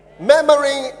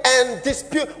murmuring and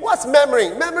dispute. What's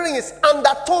murmuring? Murmuring is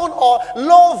undertone or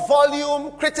low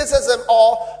volume criticism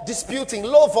or disputing.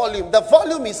 Low volume. The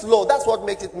volume is low. That's what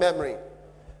makes it murmuring.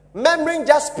 Murmuring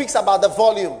just speaks about the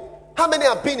volume. How many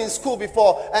have been in school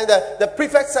before and the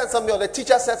prefect said something or the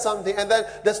teacher said something and then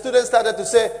the students started to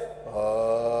say,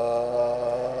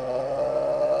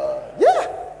 yeah,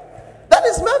 that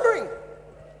is murmuring.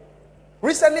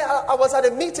 Recently I was at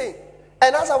a meeting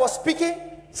and as I was speaking,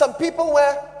 some people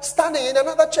were standing in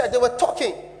another church. They were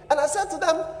talking. And I said to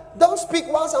them, don't speak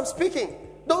whilst I'm speaking.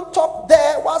 Don't talk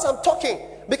there whilst I'm talking.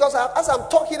 Because as I'm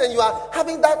talking and you are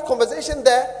having that conversation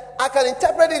there, I can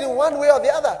interpret it in one way or the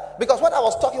other. Because what I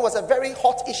was talking was a very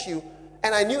hot issue.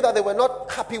 And I knew that they were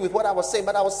not happy with what I was saying.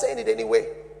 But I was saying it anyway.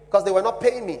 Because they were not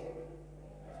paying me.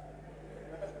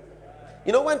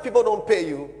 You know, when people don't pay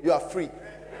you, you are free.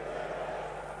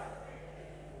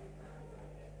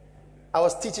 I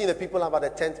was teaching the people about the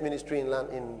 10th ministry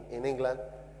in England.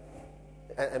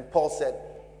 And Paul said,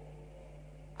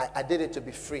 I did it to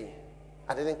be free.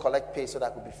 I didn't collect pay so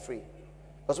that I could be free.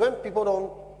 Because when people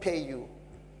don't pay you,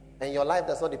 and your life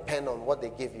does not depend on what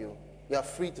they give you, you are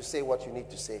free to say what you need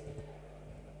to say.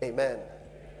 Amen.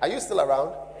 Are you still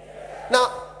around?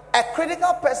 Now, a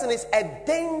critical person is a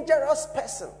dangerous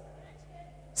person.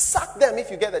 Sack them if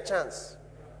you get the chance.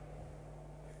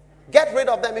 Get rid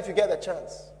of them if you get the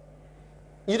chance.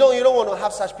 You don't want to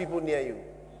have such people near you.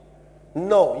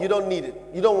 No, you don't need it.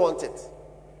 You don't want it.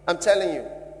 I'm telling you.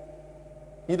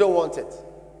 You don't want it.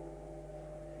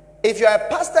 If you're a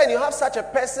pastor and you have such a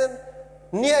person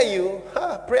near you,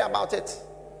 pray about it.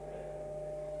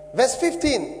 Verse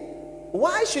 15.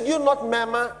 Why should you not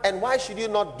murmur and why should you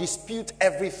not dispute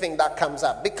everything that comes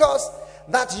up? Because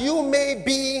that you may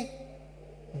be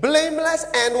blameless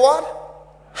and what?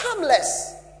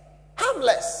 Harmless.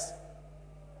 Harmless.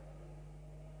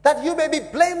 That you may be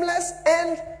blameless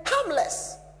and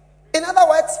harmless. In other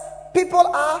words, people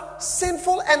are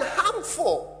sinful and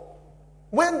harmful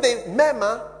when they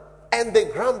murmur and they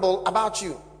grumble about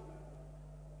you.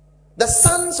 The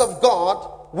sons of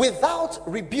God without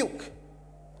rebuke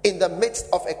in the midst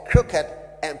of a crooked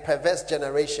and perverse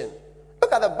generation.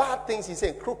 Look at the bad things he's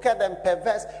saying, crooked and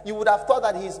perverse. You would have thought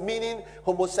that he's meaning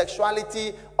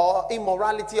homosexuality or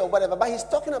immorality or whatever. But he's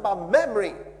talking about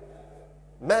murmuring,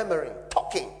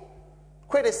 talking,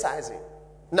 criticizing.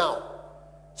 Now,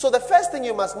 so the first thing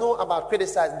you must know about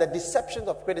criticizing, the deception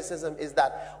of criticism, is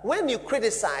that when you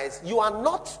criticize, you are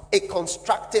not a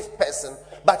constructive person,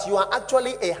 but you are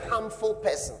actually a harmful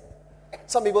person.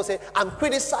 Some people say, I'm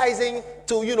criticizing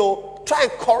to, try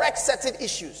and correct certain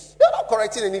issues. You're not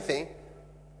correcting anything.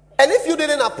 And if you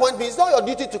didn't appoint me, it's not your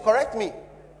duty to correct me.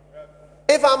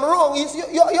 If I'm wrong,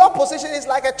 your position is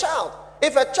like a child.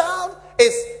 If a child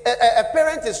is, a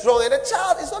parent is wrong, and it's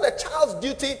not a child's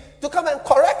duty to come and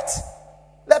correct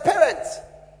the parent.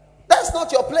 That's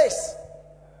not your place.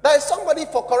 There is somebody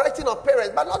for correcting a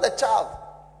parent, but not the child.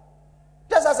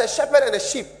 Just as a shepherd and a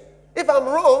sheep. If I'm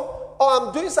wrong, or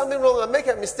I'm doing something wrong and make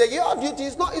a mistake, your duty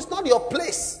is not your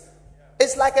place.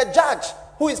 It's like a judge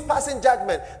who is passing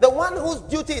judgment. The one whose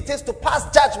duty it is to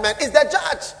pass judgment is the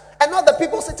judge and not the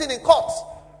people sitting in court.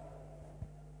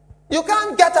 You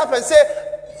can't get up and say,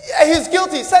 he's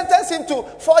guilty, sentence him to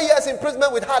 4 years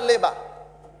imprisonment with hard labor.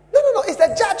 No. It's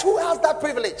the judge who has that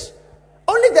privilege.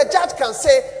 Only the judge can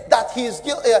say that he is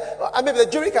guilty. Maybe the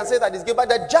jury can say that he's guilty, but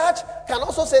the judge can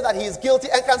also say that he is guilty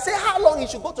and can say how long he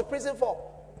should go to prison for.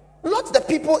 Not the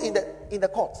people in the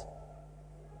court.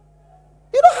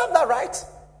 You don't have that right.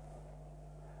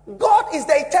 God is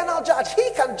the eternal judge.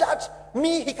 He can judge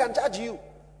me. He can judge you.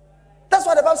 That's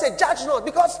why the Bible says, judge not,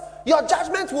 because your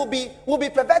judgment will be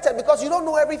perverted because you don't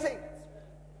know everything.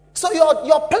 So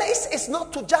your place is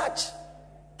not to judge.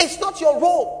 It's not your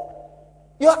role.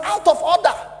 You are out of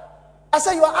order. I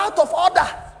say you are out of order.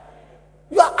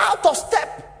 You are out of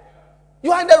step.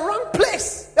 You are in the wrong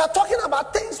place. You are talking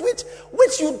about things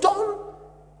which you don't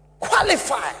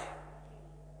qualify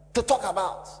to talk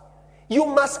about. You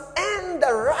must earn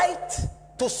the right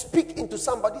to speak into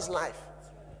somebody's life.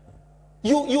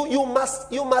 You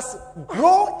must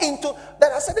grow into.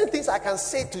 There are certain things I can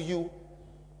say to you.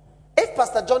 If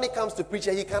Pastor Johnny comes to preach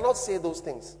here, he cannot say those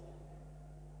things.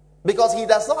 Because he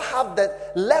does not have the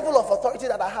level of authority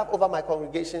that I have over my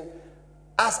congregation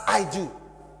as I do.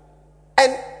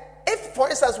 And if, for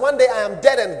instance, one day I am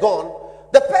dead and gone,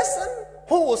 the person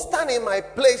who will stand in my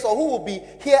place or who will be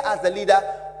here as the leader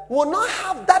will not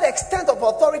have that extent of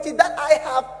authority that I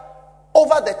have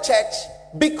over the church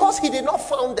because he did not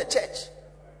found the church.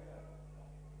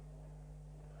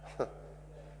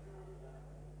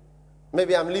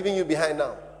 Maybe I'm leaving you behind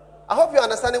now. I hope you're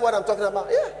understanding what I'm talking about.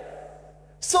 Yeah.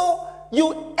 So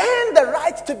you earn the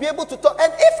right to be able to talk.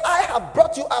 And if I have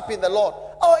brought you up in the Lord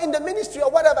or in the ministry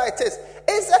or whatever it is,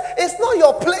 it's not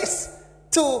your place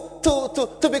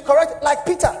to be correct. Like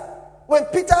Peter. When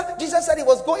Jesus said he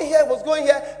was going here,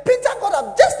 Peter got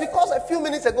up just because a few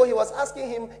minutes ago he was asking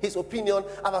him his opinion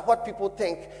about what people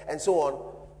think and so on.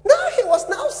 Now he was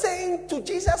now saying to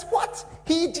Jesus what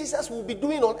Jesus will be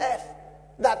doing on earth.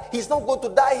 That he's not going to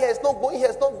die here, he's not going here,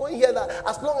 he's not going here. That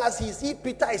as long as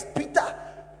Peter is Peter,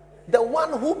 the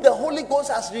one whom the Holy Ghost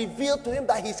has revealed to him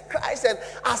that he's Christ, and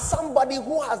as somebody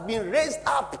who has been raised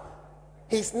up,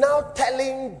 he's now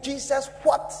telling Jesus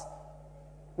what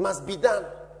must be done.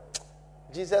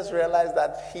 Jesus realized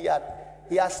that he had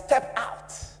stepped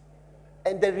out.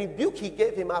 And the rebuke he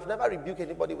gave him, I've never rebuked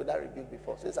anybody with that rebuke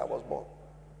before since I was born.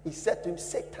 He said to him,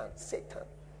 Satan,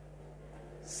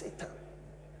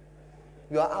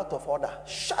 you are out of order.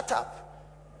 Shut up.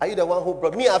 Are you the one who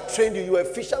brought me? I've trained you. You are a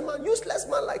fisherman, useless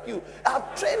man like you.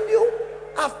 I've trained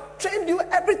you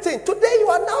everything. Today you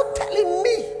are now telling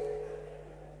me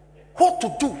what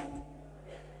to do.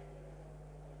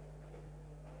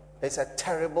 It's a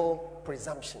terrible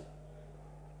presumption.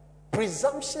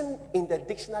 Presumption in the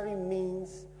dictionary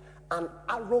means an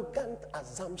arrogant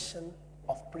assumption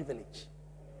of privilege.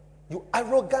 You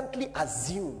arrogantly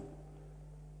assume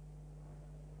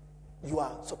you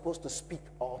are supposed to speak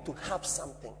or to have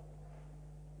something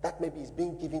that maybe is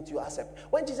being given to you as a.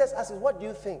 When Jesus asks, what do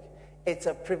you think? It's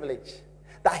a privilege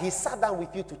that he sat down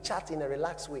with you to chat in a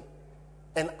relaxed way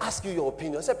and ask you your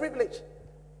opinion. It's a privilege.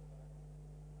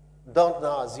 Don't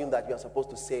now assume that you're supposed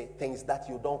to say things that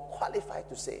you don't qualify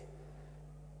to say.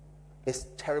 It's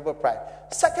terrible pride.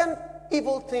 Second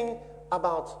evil thing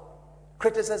about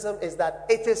criticism is that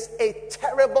it's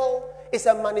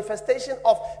a manifestation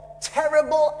of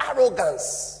terrible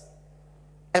arrogance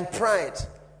and pride.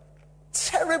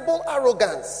 Terrible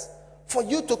arrogance for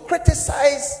you to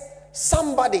criticize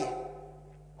somebody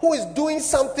who is doing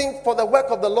something for the work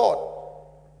of the Lord.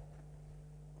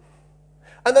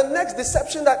 And the next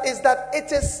deception that is that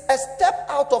it is a step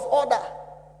out of order.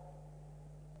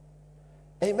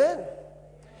 Amen.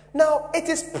 Now, it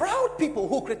is proud people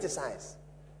who criticize.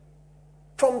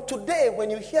 From today,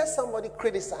 when you hear somebody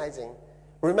criticizing,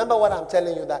 remember what I'm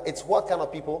telling you, that it's what kind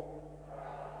of people?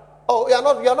 Oh,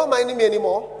 you're not minding me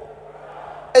anymore.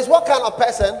 It's what kind of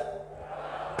person?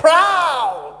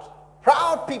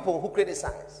 Proud people who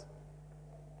criticize.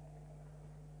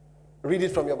 Read it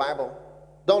from your Bible.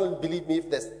 Don't believe me if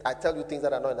I tell you things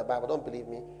that are not in the Bible. Don't believe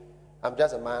me. I'm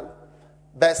just a man.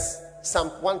 Verse Psalm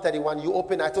 131. You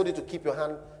open. I told you to keep your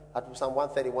hand at Psalm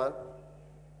 131.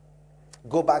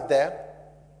 Go back there.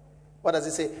 What does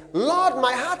it say? Lord,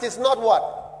 my heart is not what?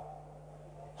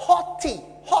 Haughty.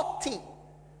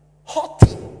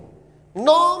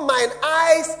 Nor mine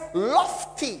eyes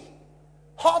lofty.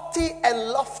 Haughty and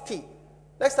lofty.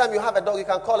 Next time you have a dog, you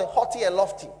can call it haughty and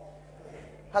lofty.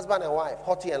 Husband and wife,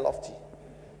 haughty and lofty.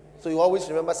 So you always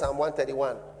remember Psalm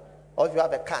 131. Or if you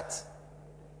have a cat,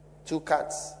 2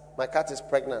 cats. My cat is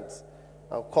pregnant.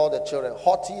 I'll call the children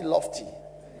haughty, lofty.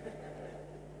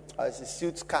 It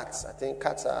suits cats. I think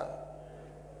cats are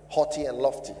haughty and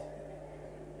lofty.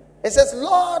 It says,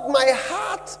 Lord, my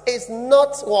heart is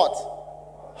not what?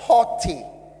 Haughty.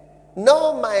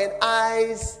 Nor mine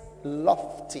eyes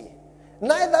lofty.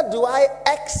 Neither do I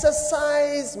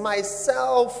exercise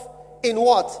myself in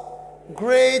what?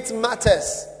 Great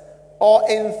matters. Or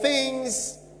in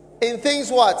things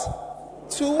what?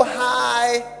 Too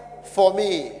high for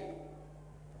me.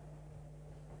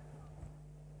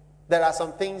 There are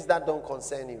some things that don't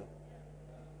concern you.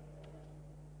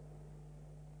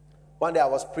 One day I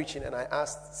was preaching and I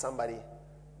asked somebody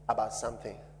about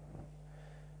something.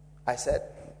 I said,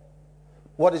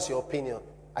 what is your opinion?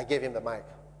 I gave him the mic.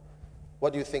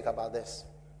 What do you think about this?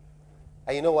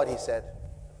 And you know what he said?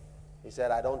 He said,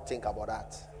 I don't think about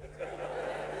that.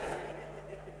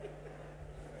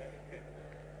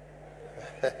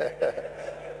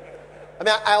 I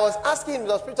mean, I was asking him, it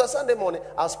was Sunday morning,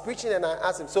 I was preaching and I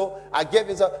asked him, so I gave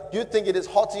him, do you think it is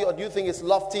haughty or do you think it's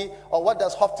lofty? Or what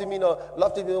does haughty mean or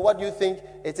lofty mean? What do you think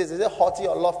it is? Is it haughty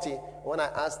or lofty? When I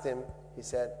asked him, he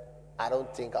said, I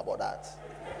don't think about that.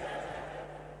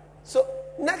 So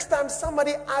next time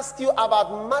somebody asks you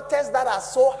about matters that are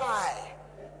so high,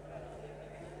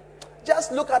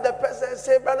 just look at the person and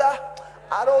say, brother,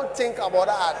 I don't think about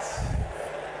that.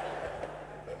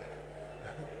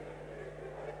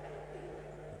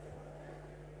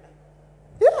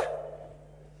 Yeah.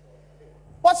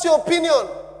 What's your opinion?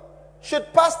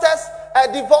 Should pastors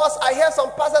divorce? I hear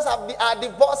some pastors are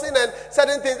divorcing and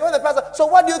certain things. When the pastor, so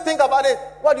what do you think about it?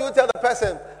 What do you tell the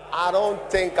person? I don't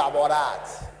think about that.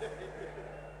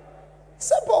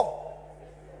 Simple.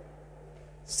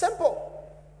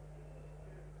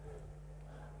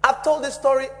 I've told this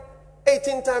story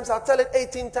 18 times. I'll tell it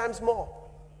 18 times more.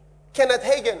 Kenneth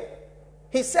Hagin,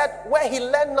 he said where he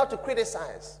learned not to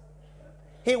criticize.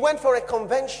 He went for a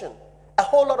convention, a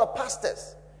whole lot of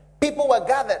pastors. People were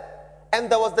gathered, and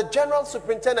there was the general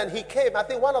superintendent. He came. I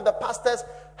think one of the pastors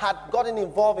had gotten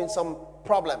involved in some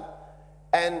problem.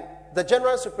 And the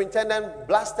general superintendent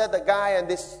blasted the guy, and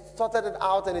they sorted it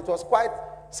out, and it was quite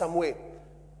some way.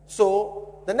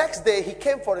 So the next day, he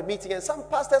came for a meeting, and some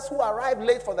pastors who arrived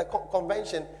late for the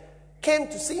convention came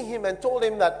to see him and told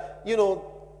him that,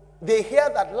 they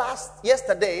hear that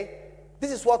yesterday,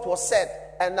 this is what was said,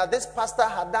 and that this pastor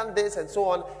had done this and so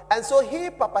on. And so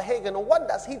Papa Hagin, what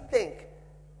does he think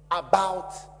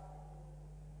about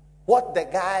what the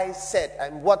guy said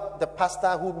and what the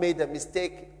pastor who made the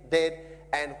mistake did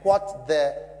and what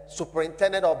the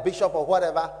superintendent or bishop or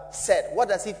whatever said? What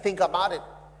does he think about it?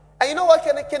 And you know what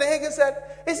Kenneth Hagin said?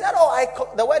 He said,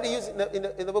 the word he used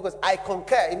in the book was, I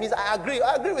concur. It means I agree.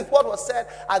 I agree with what was said.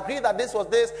 I agree that this was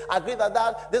this. I agree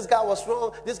that this guy was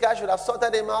wrong. This guy should have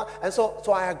sorted him out. And so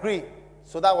I agree.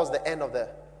 So that was the end of the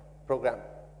program.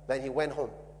 Then he went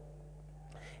home.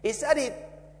 He said it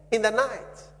in the night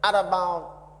at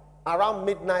around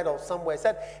midnight or somewhere. He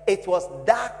said it was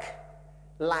dark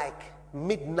like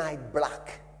midnight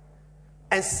black.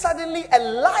 And suddenly a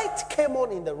light came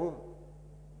on in the room.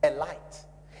 A light.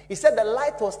 He said the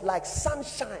light was like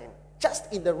sunshine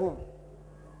just in the room.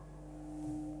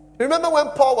 Remember when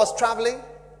Paul was traveling?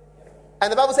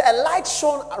 And the Bible said a light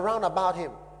shone around about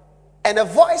him. And a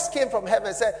voice came from heaven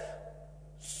and said,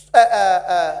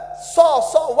 Saul,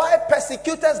 Saul, why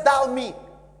persecutest thou me?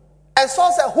 And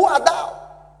Saul said, who art thou?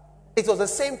 It was the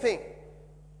same thing.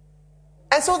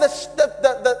 And so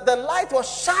the light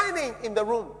was shining in the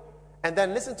room. And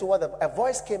then listen to what a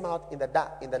voice came out in the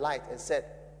dark, in the light, and said,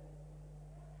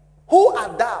 who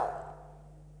art thou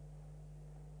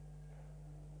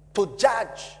to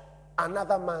judge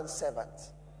another man's servant?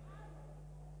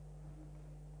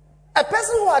 A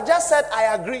person who had just said,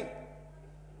 I agree.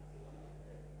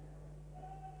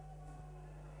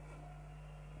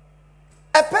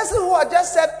 A person who had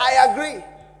just said, I agree.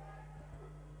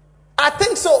 I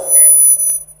think so.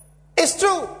 It's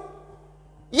true.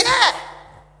 Yeah.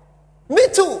 Me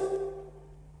too.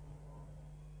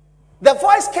 The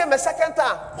voice came a second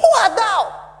time. Who art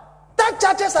thou that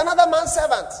judges another man's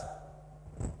servant?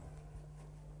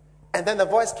 And then the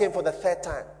voice came for the third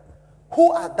time.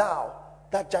 Who art thou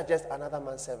that judges another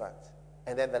man's servant?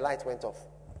 And then the light went off.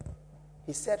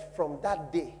 He said from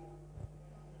that day,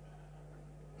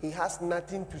 he has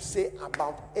nothing to say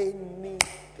about anything.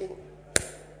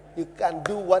 You can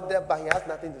do whatever, he has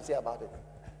nothing to say about it.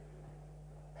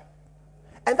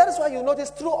 And that is why you notice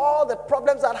through all the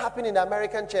problems that happen in the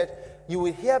American church, you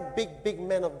will hear big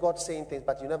men of God saying things,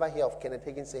 but you never hear of Kenneth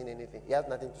Hagin saying anything. He has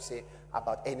nothing to say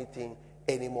about anything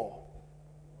anymore.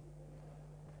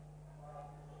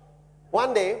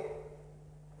 One day,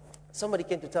 somebody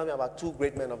came to tell me about two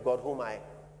great men of God whom I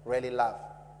really love.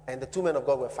 And the two men of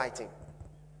God were fighting.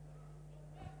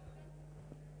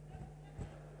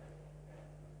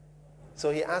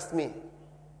 So he asked me,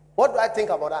 what do I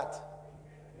think about that?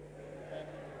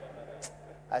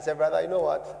 I said, brother, you know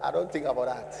what? I don't think about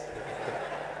that.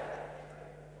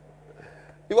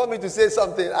 You want me to say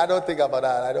something? I don't think about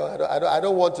that. I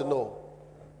don't want to know.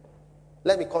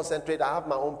 Let me concentrate. I have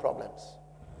my own problems.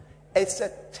 It's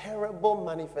a terrible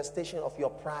manifestation of your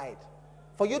pride.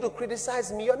 For you to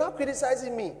criticize me, you're not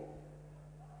criticizing me.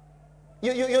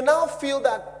 You now feel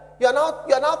that you're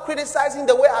now criticizing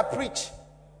the way I preach.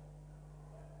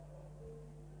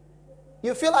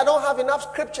 You feel I don't have enough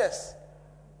scriptures.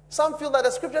 Some feel that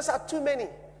the scriptures are too many.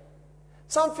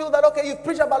 Some feel that, okay, you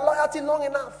preach about loyalty long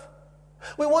enough.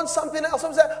 We want something else.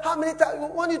 Some say, how many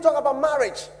times, when you talk about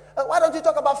marriage, why don't you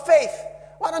talk about faith?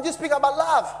 Why don't you speak about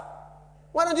love?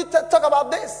 Why don't you talk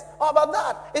about this or about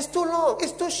that? It's too long.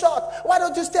 It's too short. Why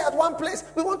don't you stay at one place?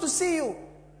 We want to see you.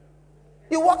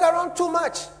 You walk around too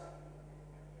much.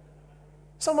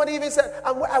 Somebody even said,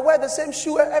 I wear the same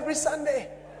shoe every Sunday.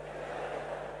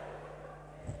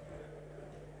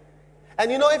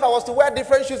 And you know, if I was to wear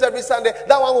different shoes every Sunday,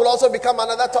 that one will also become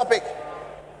another topic.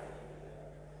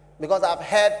 Because I've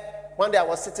heard, one day I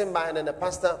was sitting by and then the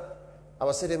pastor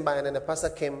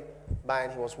came by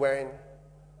and he was wearing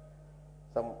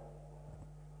some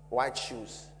white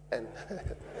shoes. And,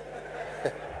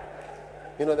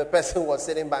 you know, the person who was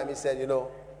sitting by me said, you know,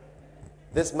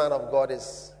 this man of God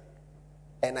is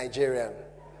a Nigerian.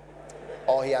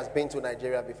 Or he has been to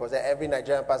Nigeria before. So every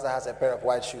Nigerian pastor has a pair of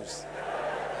white shoes.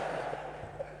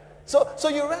 So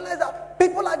you realize that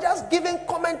people are just giving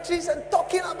commentaries and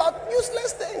talking about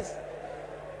useless things.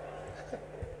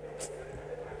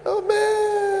 Oh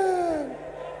man.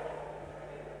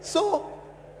 So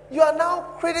you are now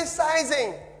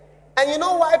criticizing. And you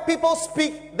know why people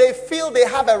speak? They feel they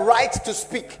have a right to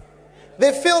speak.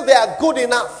 They feel they are good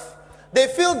enough. They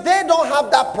feel they don't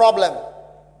have that problem.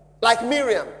 Like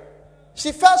Miriam.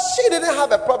 She felt she didn't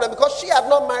have a problem because she had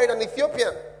not married an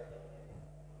Ethiopian.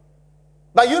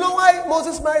 But you know why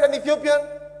Moses married an Ethiopian?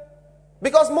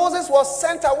 Because Moses was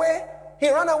sent away. He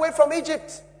ran away from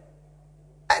Egypt.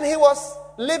 And he was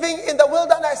living in the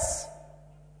wilderness.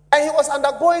 And he was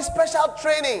undergoing special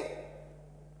training.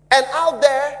 And out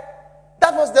there,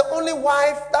 that was the only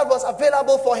wife that was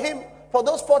available for him for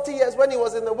those 40 years when he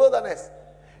was in the wilderness.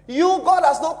 God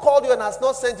has not called you and has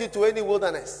not sent you to any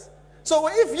wilderness. So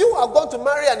if you are going to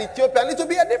marry an Ethiopian, it will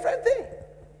be a different thing.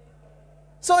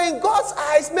 So in God's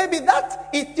eyes, maybe that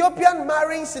Ethiopian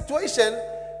marrying situation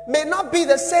may not be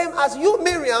the same as you,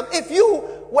 Miriam. If you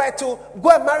were to go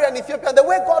and marry an Ethiopian, the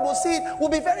way God will see it will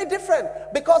be very different.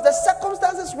 Because the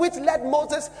circumstances which led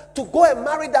Moses to go and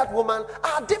marry that woman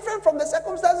are different from the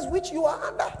circumstances which you are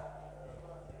under.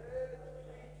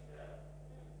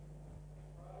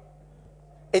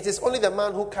 It is only the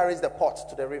man who carries the pot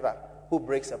to the river who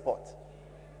breaks a pot.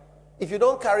 If you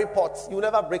don't carry pots, you will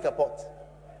never break a pot.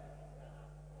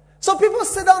 So people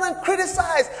sit down and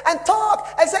criticize and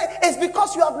talk and say, it's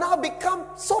because you have now become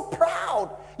so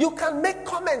proud. You can make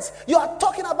comments. You are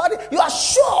talking about it. You are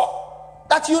sure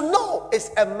that you know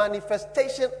it's a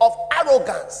manifestation of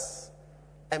arrogance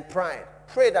and pride.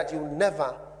 Pray that you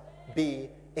never be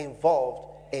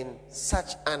involved in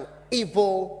such an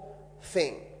evil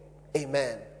thing.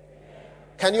 Amen.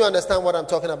 Can you understand what I'm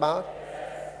talking about?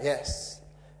 Yes.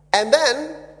 And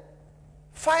then,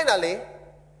 finally,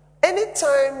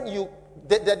 anytime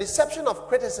the deception of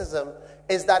criticism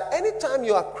is that anytime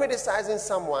you are criticizing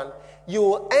someone, you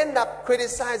will end up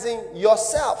criticizing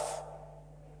yourself.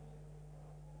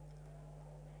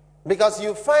 Because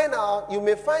you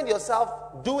may find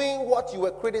yourself doing what you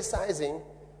were criticizing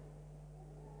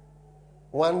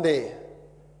one day.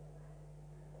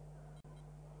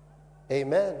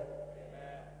 Amen.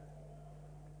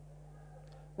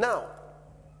 Now,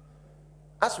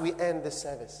 as we end this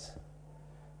service,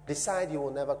 decide you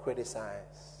will never criticize.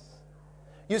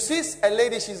 You see a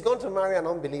lady, she's going to marry an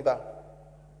unbeliever.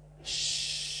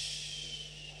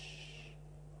 Shh.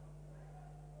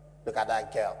 Look at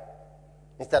that girl.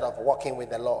 Instead of walking with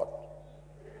the Lord.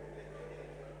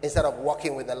 She's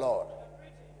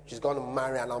going to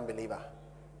marry an unbeliever.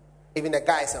 Even the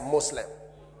guy is a Muslim.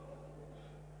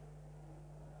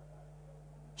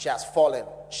 She has fallen.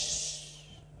 Shh.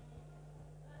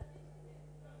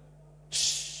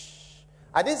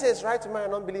 I didn't say it's right to marry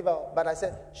an unbeliever, but I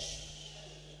said, shh.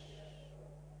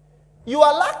 You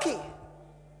are lucky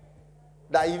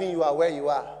that even you are where you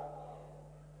are.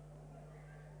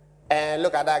 And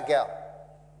look at that girl.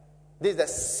 This is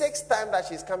the 6th time that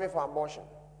she's coming for abortion.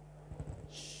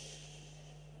 Shh.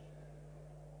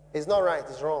 It's not right,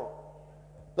 it's wrong.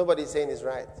 Nobody's saying it's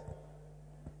right.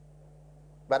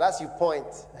 But as you point,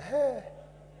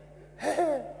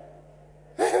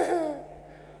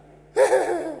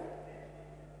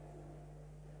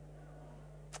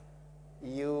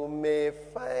 you may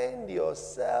find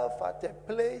yourself at a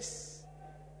place.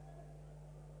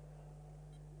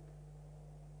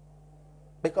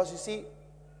 Because you see,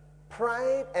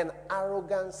 pride and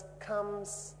arrogance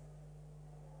comes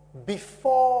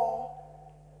before.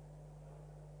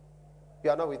 You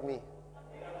are not with me.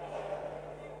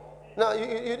 No,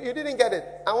 you didn't get it.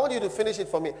 I want you to finish it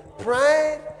for me.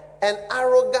 Pride and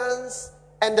arrogance,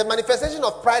 and the manifestation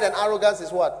of pride and arrogance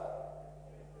is what?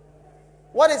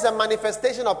 What is a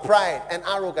manifestation of pride and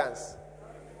arrogance?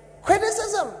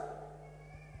 Criticism.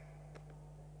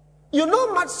 You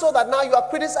know much so that now you are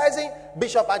criticizing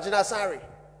Bishop Ajinasari,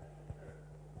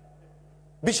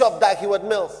 Bishop Dag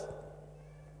Heward-Mills,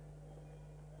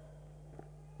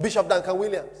 Bishop Duncan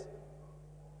Williams,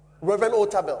 Reverend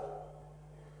Otabel,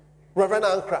 Reverend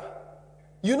Ankra.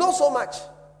 You know so much.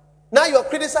 Now you are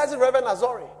criticizing Reverend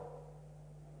Azori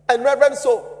and Reverend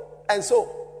so and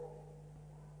so.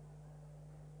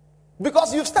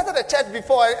 Because you've started a church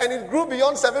before and it grew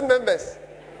beyond 7 members.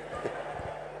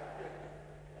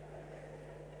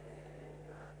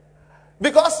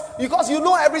 Because you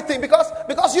know everything.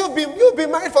 Because you've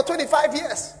been married for 25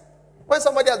 years. When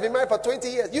somebody has been married for 20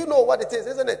 years, you know what it is,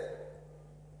 isn't it?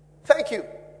 Thank you.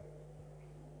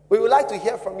 We would like to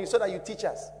hear from you so that you teach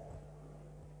us.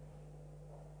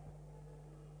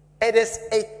 It is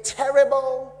a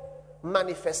terrible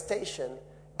manifestation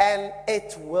and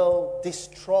it will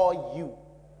destroy you.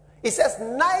 It says,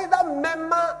 neither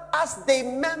murmur as they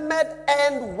murmured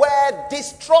and were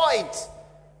destroyed.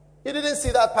 You didn't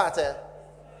see that part, eh?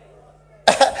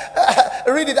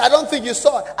 Read it. I don't think you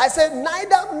saw it. I said,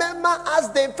 neither murmur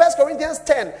as they, 1 Corinthians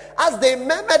 10, as they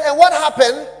murmured, and what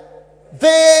happened?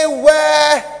 They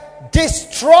were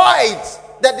destroyed.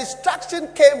 The destruction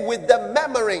came with the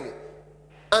murmuring.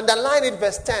 Underline it,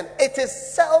 verse 10. It is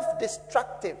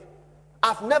self-destructive.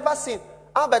 I've never seen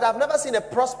a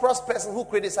prosperous person who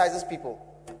criticizes people.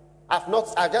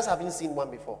 I just haven't seen one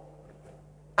before.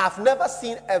 I've never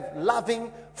seen a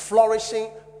loving, flourishing,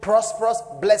 prosperous,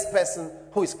 blessed person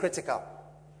who is critical.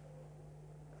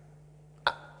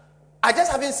 I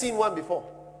just haven't seen one before.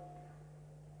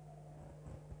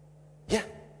 Yeah.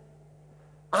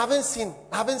 I haven't seen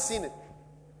it.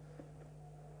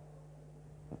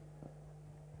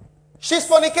 She's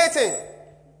fornicating.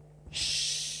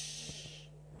 Shh.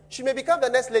 She may become the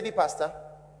next lady pastor.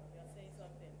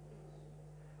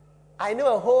 I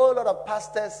know a whole lot of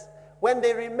pastors, when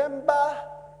they remember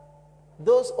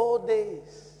those old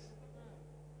days,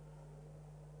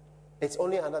 it's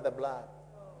only another blood.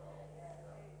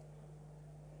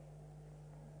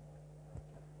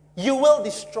 You will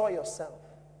destroy yourself.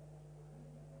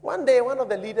 One day, one of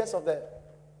the leaders of the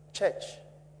church,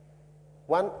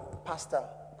 one pastor,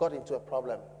 got into a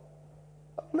problem.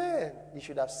 Oh, man, you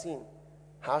should have seen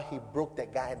how he broke the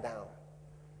guy down.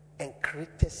 and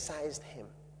criticized him.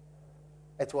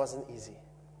 It wasn't easy.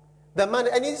 The man,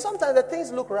 and sometimes the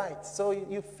things look right. So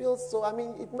you feel so,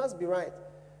 it must be right.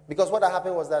 Because what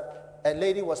happened was that a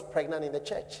lady was pregnant in the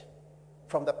church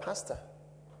from the pastor.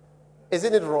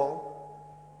 Isn't it wrong?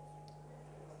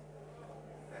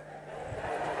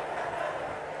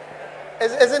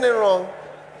 Isn't it wrong?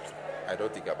 I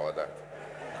don't think about that.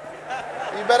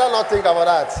 You better not think about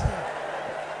that.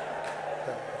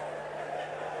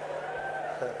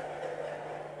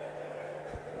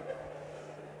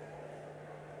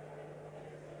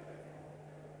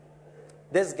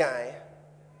 This guy,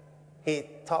 he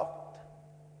talked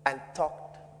and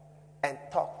talked and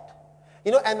talked.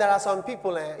 And there are some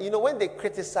people, when they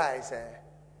criticize,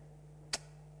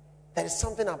 there is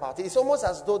something about it. It's almost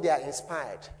as though they are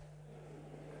inspired.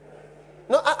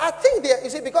 No, I think you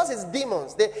see, because it's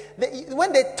demons.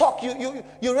 When they talk, you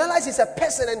realize he's a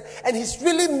person and he's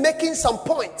really making some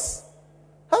points.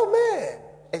 Oh man,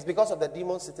 it's because of the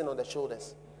demons sitting on the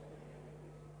shoulders.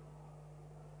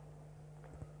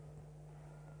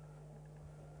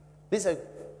 This is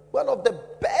one of the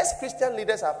best Christian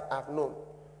leaders I've known.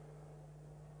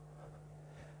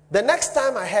 The next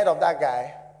time I heard of that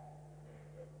guy,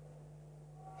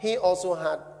 he also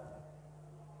had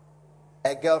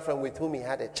a girlfriend with whom he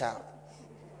had a child,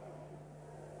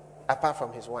 apart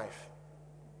from his wife.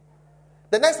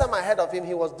 The next time I heard of him,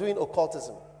 he was doing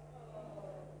occultism.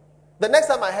 The next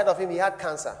time I heard of him, he had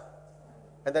cancer.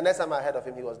 And the next time I heard of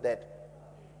him, he was dead.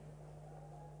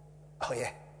 Oh yeah.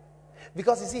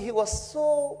 Because you see, he was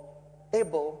so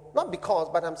able, not because,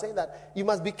 but I'm saying that you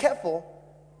must be careful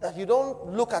that you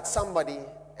don't look at somebody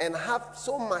and have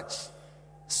so much,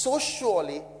 so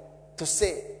surely to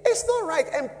say, it's not right.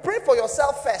 And pray for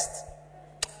yourself first.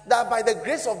 That by the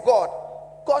grace of God,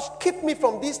 God, keep me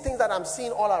from these things that I'm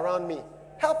seeing all around me.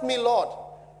 Help me, Lord.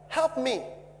 Help me.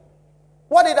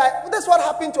 That's what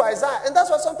happened to Isaiah. And that's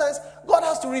why sometimes God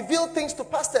has to reveal things to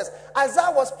pastors.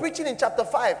 Isaiah was preaching in chapter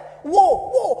 5.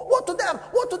 Woe, woe to them,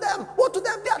 woe to them, woe to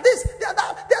them. They are this, they are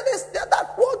that, they are this, they are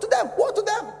that. Woe to them, woe to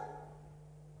them.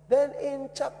 Then in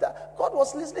chapter, God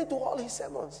was listening to all his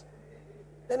sermons.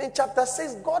 Then in chapter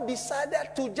 6, God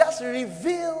decided to just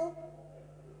reveal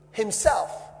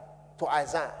himself to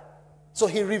Isaiah. So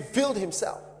he revealed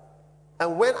himself.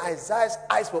 And when Isaiah's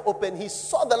eyes were open, he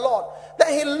saw the Lord.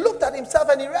 Then he looked at himself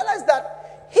and he realized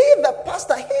that he, the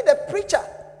pastor, he, the preacher,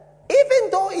 even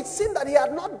though it seemed that he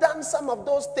had not done some of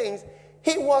those things,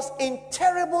 he was in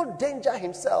terrible danger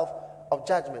himself of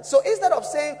judgment. So instead of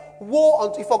saying, woe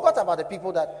unto, he forgot about the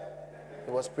people that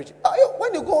he was preaching.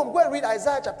 When you go home, go and read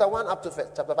Isaiah chapter 1 up to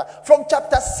chapter 5. From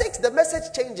chapter 6, the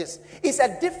message changes. It's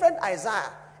a different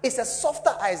Isaiah. It's a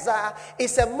softer Isaiah.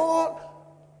 It's a more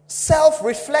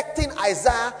self-reflecting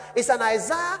Isaiah. It's an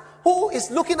Isaiah who is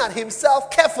looking at himself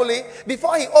carefully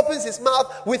before he opens his mouth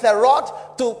with a rod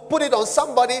to put it on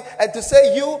somebody and to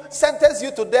say, you, sentence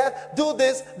you to death, do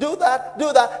this, do that,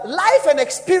 do that. Life and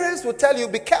experience will tell you,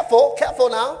 be careful, careful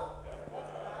now.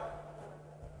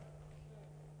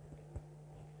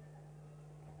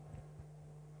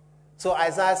 So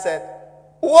Isaiah said,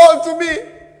 woe to me,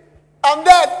 I'm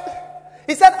dead.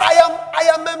 He said, I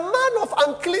am a man of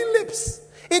unclean lips.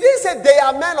 He didn't say they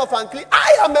are men of unclean.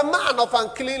 I am a man of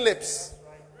unclean lips.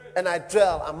 And I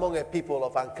dwell among a people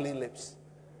of unclean lips.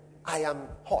 I am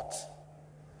hot.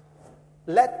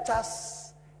 Let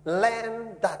us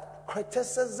learn that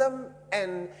criticism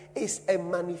is a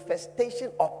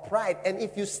manifestation of pride. And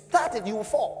if you start it, you will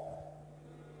fall.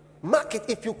 Mark it.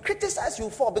 If you criticize, you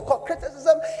will fall. Because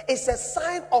criticism is a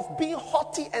sign of being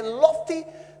haughty and lofty.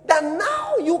 That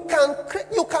now you can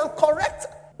correct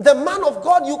the man of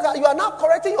God. You are now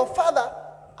correcting your father.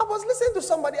 I was listening to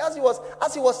somebody she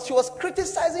was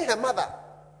criticizing her mother.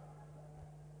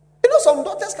 You know, some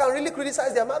daughters can really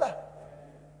criticize their mother.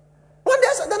 One day,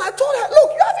 then I told her,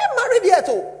 look, you haven't married yet.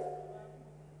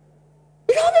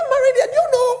 You haven't married yet. You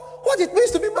know what it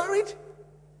means to be married.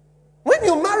 When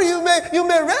you marry, you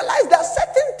may realize that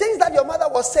certain things that your mother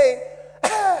was saying,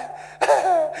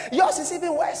 yours is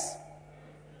even worse.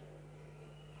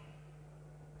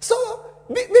 So,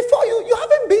 before you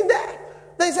haven't been there.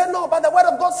 They said, no, but the word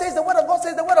of God says, the word of God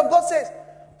says, the word of God says.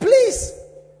 Please,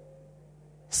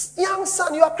 young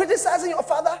son, you are criticizing your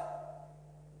father.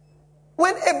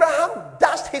 When Abraham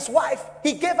dashed his wife,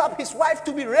 he gave up his wife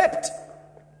to be raped.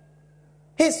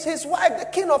 His wife, the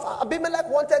king of Abimelech,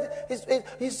 wanted,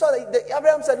 he saw that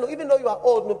Abraham said, look, even though you are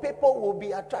old, no people will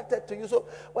be attracted to you. So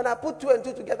when I put 2 and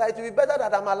 2 together, it will be better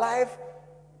that I'm alive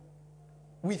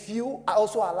with you,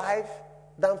 also alive,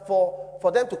 than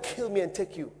for them to kill me and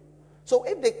take you. So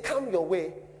if they come your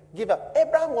way, give up.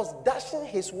 Abraham was dashing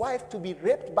his wife to be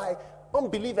raped by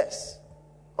unbelievers.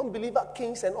 unbeliever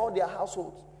kings and all their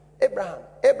households. Abraham,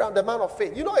 the man of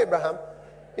faith. You know Abraham?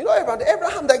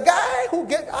 Abraham, the guy who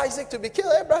gave Isaac to be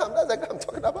killed. Abraham, that's the guy I'm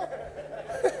talking about.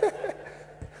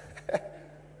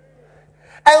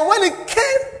 And when it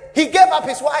came, he gave up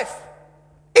his wife.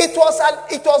 It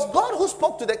was God who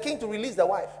spoke to the king to release the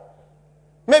wife.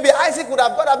 Maybe Isaac would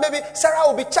have got up. Maybe Sarah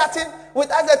would be chatting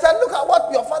with Isaac and said, look at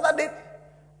what your father did.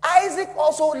 Isaac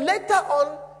also, later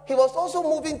on, he was also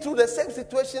moving through the same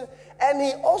situation. And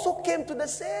he also came to the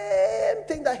same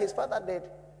thing that his father did.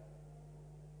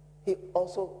 He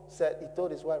also said, he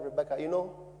told his wife, Rebecca,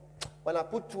 when I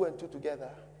put 2 and 2 together,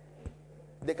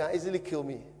 they can easily kill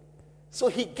me. So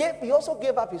he also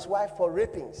gave up his wife for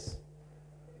rapings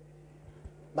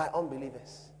by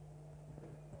unbelievers.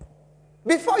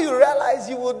 Before you realize,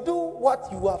 you will do what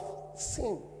you have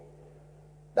seen.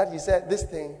 That you said, this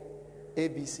thing, A,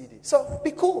 B, C, D. So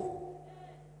be cool.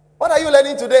 What are you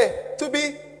learning today? To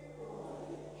be.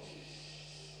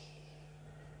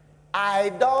 I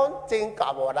don't think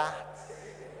about that.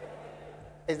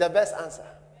 It's the best answer.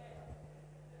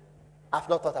 I've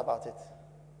not thought about it.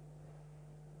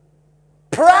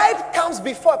 Pride comes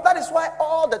before. That is why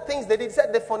all the things they did,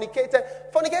 said they fornicated.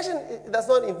 Fornication does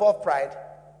not involve pride.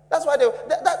 That's why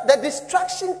the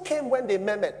distraction came when they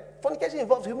murmured. Fornication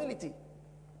involves humility.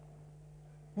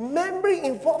 Memory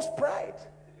involves pride.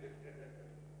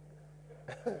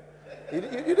 You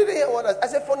didn't hear what I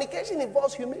said. Fornication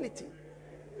involves humility.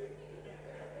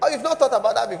 Oh, you've not thought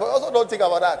about that before. Also, don't think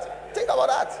about that. Think about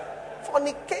that.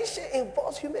 Fornication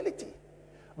involves humility.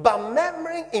 But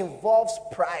memory involves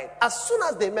pride. As soon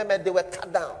as they murmured, they were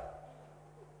cut down.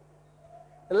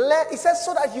 It says,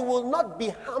 so that you will not be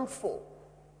harmful.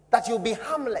 That you'll be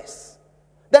harmless.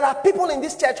 There are people in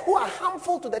this church who are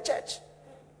harmful to the church.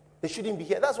 They shouldn't be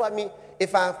here. That's why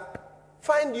if I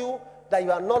find you that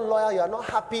you are not loyal, you are not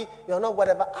happy, you are not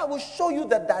whatever, I will show you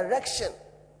the direction,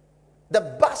 the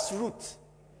bus route,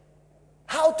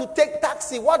 how to take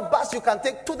taxi, what bus you can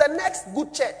take to the next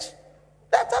good church.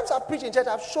 There are times I've preached in church,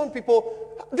 I've shown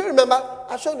people, do you remember?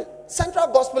 I've shown you, Central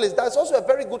Gospel that's also a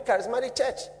very good charismatic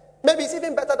church. Maybe it's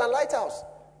even better than Lighthouse.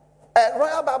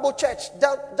 Royal Bible Church,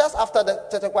 just after the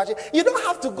Tetekwachi. You don't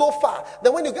have to go far.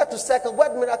 Then when you get to Second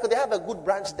Word Miracle, they have a good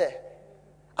branch there.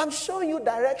 I'm showing you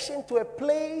direction to a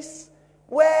place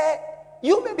where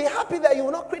you may be happy that you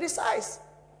will not criticize.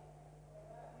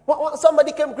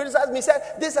 Somebody came and criticized me,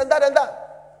 said this and that and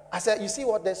that. I said, you see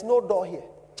what? There's no door here.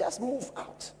 Just move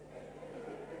out.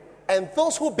 And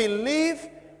those who believe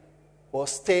will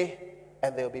stay,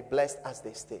 and they'll be blessed as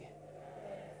they stay.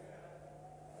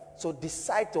 So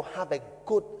decide to have a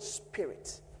good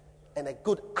spirit and a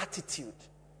good attitude.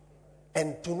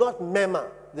 And do not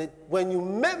murmur. When you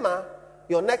murmur,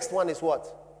 your next one is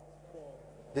what?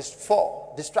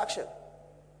 Distraction.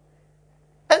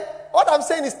 And what I'm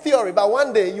saying is theory, but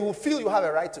one day you will feel you have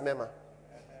a right to murmur.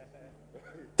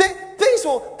 Things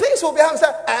will be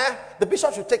saying, the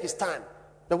bishop should take his time.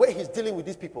 The way he's dealing with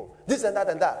these people. This and that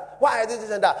and that. Why this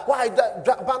and that? Why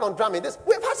ban on drumming?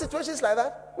 We've had situations like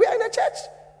that. We are in a church.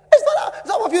 It's not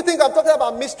some of you think I'm talking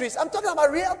about mysteries. I'm talking about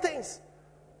real things.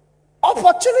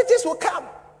 Opportunities will come.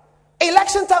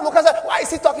 Election time will come. Why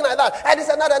is he talking like that? And this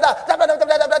and that and that.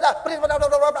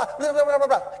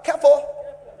 Careful.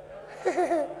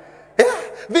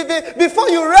 Yeah. Before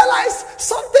you realize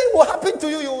something will happen to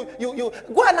you, you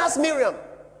go and ask Miriam.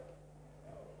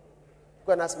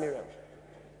 Go and ask Miriam.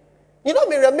 You know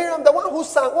Miriam, the one who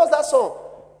sang, what's that song?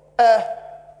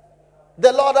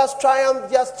 The Lord has triumphed,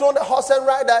 he has thrown the horse and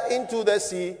rider into the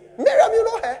sea. Miriam, you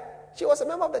know her. She was a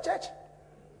member of the church.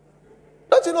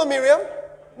 Don't you know Miriam?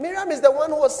 Miriam is the one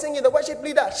who was singing, the worship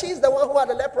leader. She's the one who had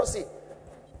the leprosy.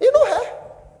 You know her?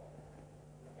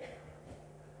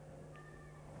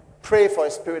 Pray for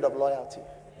a spirit of loyalty.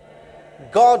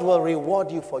 God will reward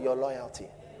you for your loyalty.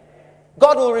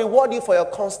 God will reward you for your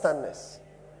constantness.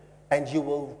 And you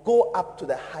will go up to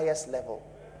the highest level.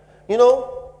 You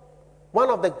know, one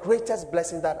of the greatest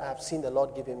blessings that I have seen the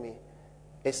Lord giving me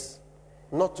is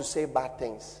not to say bad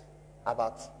things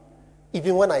about,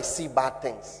 even when I see bad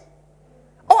things.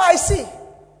 Oh, I see,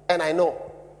 and I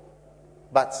know,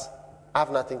 but I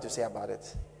have nothing to say about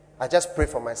it. I just pray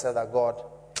for myself that God,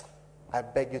 I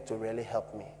beg you to really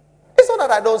help me. It's not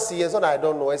that I don't see, it's not that I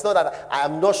don't know, it's not that I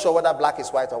am not sure whether black is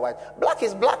white or white. Black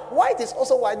is black, white is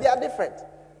also white, they are different.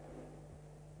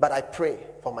 But I pray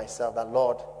for myself that,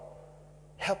 Lord,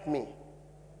 help me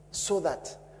so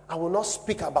that I will not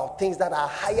speak about things that are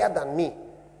higher than me.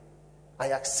 I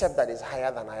accept that it's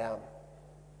higher than I am.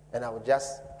 And I will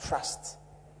just trust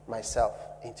myself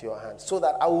into your hands so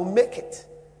that I will make it.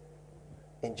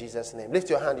 In Jesus' name. Lift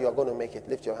your hand, you are going to make it.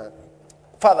 Lift your hand.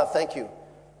 Father, thank you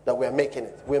that we are making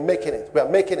it. We are making it. We are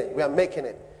making it. We are making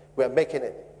it. We are making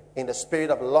it in the spirit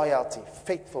of loyalty,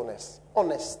 faithfulness,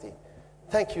 honesty.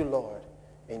 Thank you, Lord,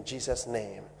 in Jesus'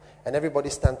 name. And everybody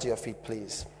stand to your feet,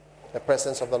 please. The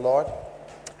presence of the Lord.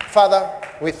 Father,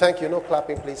 we thank you. No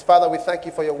clapping, please. Father, we thank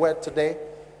you for your word today.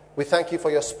 We thank you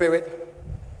for your spirit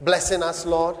blessing us,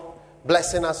 Lord.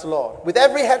 Blessing us, Lord. With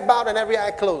every head bowed and every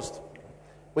eye closed.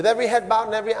 With every head bowed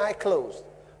and every eye closed.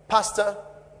 Pastor,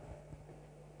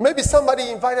 maybe somebody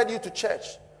invited you to church.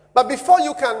 But before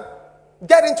you can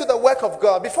get into the work of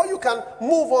God, before you can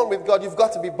move on with God, you've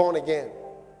got to be born again.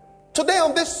 Today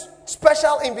on this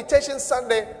special invitation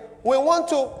Sunday, we want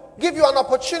to give you an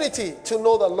opportunity to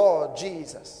know the Lord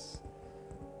Jesus.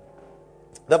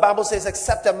 The Bible says,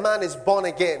 except a man is born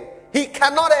again, he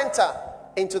cannot enter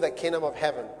into the kingdom of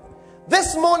heaven.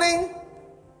 This morning,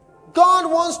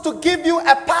 God wants to give you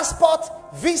a passport,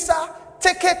 visa,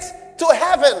 ticket to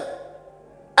heaven.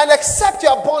 And except you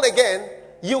are born again,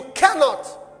 you cannot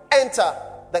enter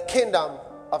the kingdom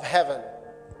of heaven.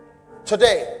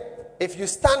 Today, if you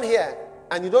stand here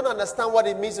and you don't understand what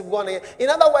it means to be born again, in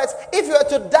other words, if you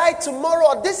were to die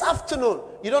tomorrow or this afternoon,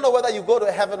 you don't know whether you go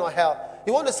to heaven or hell.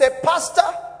 You want to say, Pastor,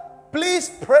 please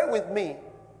pray with me.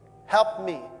 Help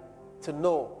me to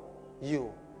know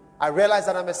you. I realize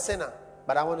that I'm a sinner,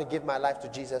 but I want to give my life to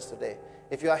Jesus today.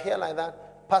 If you are here like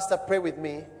that, Pastor, pray with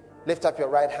me. Lift up your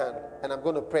right hand, and I'm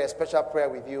going to pray a special prayer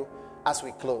with you as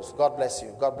we close. God bless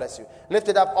you. God bless you. Lift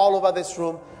it up all over this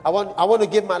room. I want to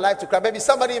give my life to Christ. Maybe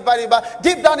somebody invited you, but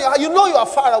deep down you know you are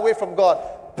far away from God.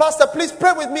 Pastor, please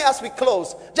pray with me as we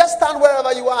close. Just stand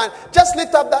wherever you are and just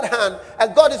lift up that hand,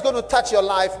 and God is going to touch your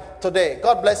life today.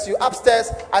 God bless you.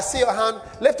 Upstairs, I see your hand.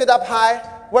 Lift it up high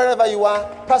wherever you are.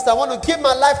 Pastor, I want to give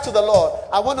my life to the Lord.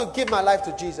 I want to give my life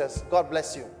to Jesus. God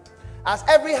bless you. As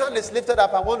every hand is lifted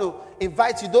up, I want to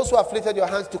invite you, those who have lifted your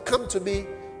hands, to come to me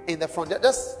in the front.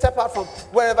 Just step out from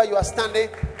wherever you are standing.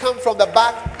 Come from the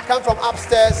back. Come from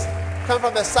upstairs. Come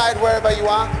from the side wherever you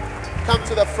are. Come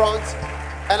to the front.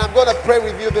 And I'm going to pray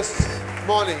with you this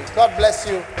morning. God bless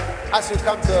you as you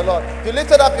come to the Lord. If you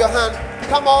lifted up your hand,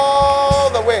 come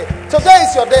all the way. Today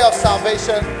is your day of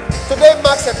salvation. Today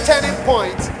marks a turning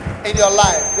point in your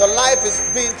life. Your life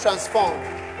is being transformed.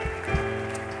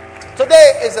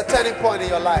 Today is a turning point in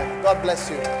your life. God bless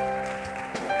you.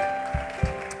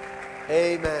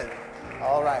 Amen.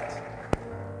 All right.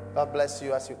 God bless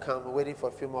you as you come. We're waiting for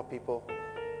a few more people.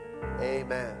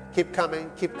 Amen. Keep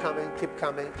coming, keep coming, keep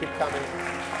coming, keep coming.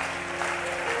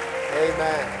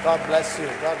 Amen. God bless you.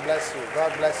 God bless you.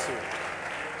 God bless you.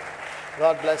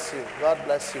 God bless you. God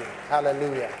bless you.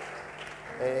 Hallelujah.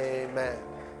 Amen.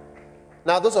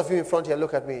 Now, those of you in front here,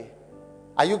 look at me.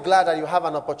 Are you glad that you have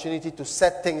an opportunity to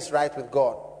set things right with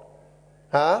God?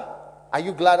 Huh? Are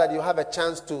you glad that you have a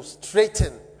chance to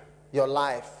straighten your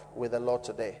life with the Lord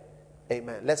today?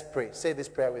 Amen. Let's pray. Say this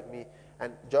prayer with me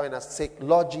and join us. Say,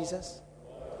 Lord Jesus,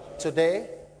 today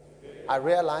I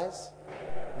realize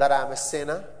that I am a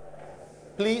sinner.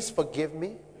 Please forgive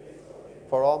me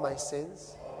for all my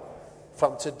sins.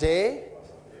 From today,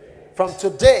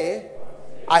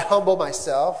 I humble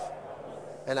myself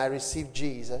and I receive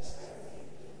Jesus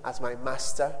as my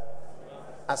master,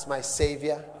 as my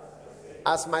savior,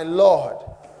 as my Lord.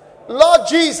 Lord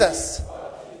Jesus,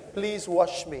 please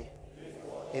wash me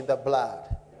in the blood.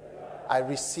 I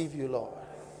receive you, Lord.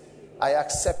 I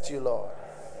accept you, Lord,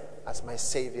 as my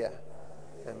savior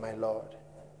and my Lord.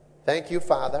 Thank you,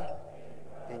 Father,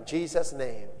 in Jesus'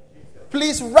 name.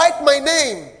 Please write my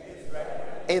name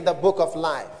in the book of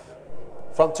life.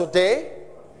 From today,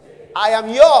 I am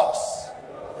yours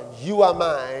and you are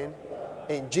mine.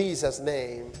 In Jesus'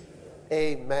 name,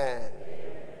 amen.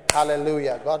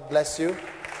 Hallelujah. God bless you.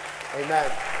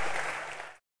 Amen.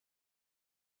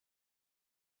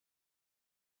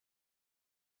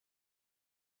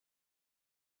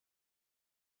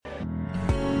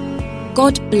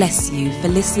 God bless you for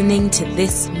listening to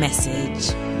this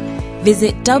message.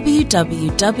 Visit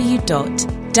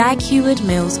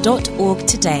www.daghewardmills.org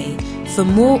today for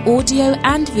more audio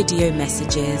and video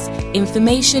messages,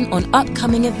 information on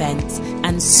upcoming events,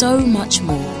 and so much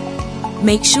more.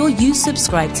 Make sure you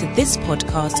subscribe to this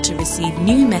podcast to receive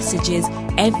new messages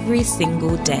every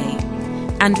single day.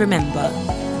 And remember,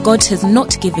 God has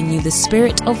not given you the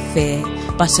spirit of fear,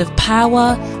 but of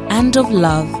power and of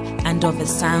love and of a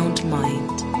sound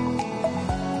mind.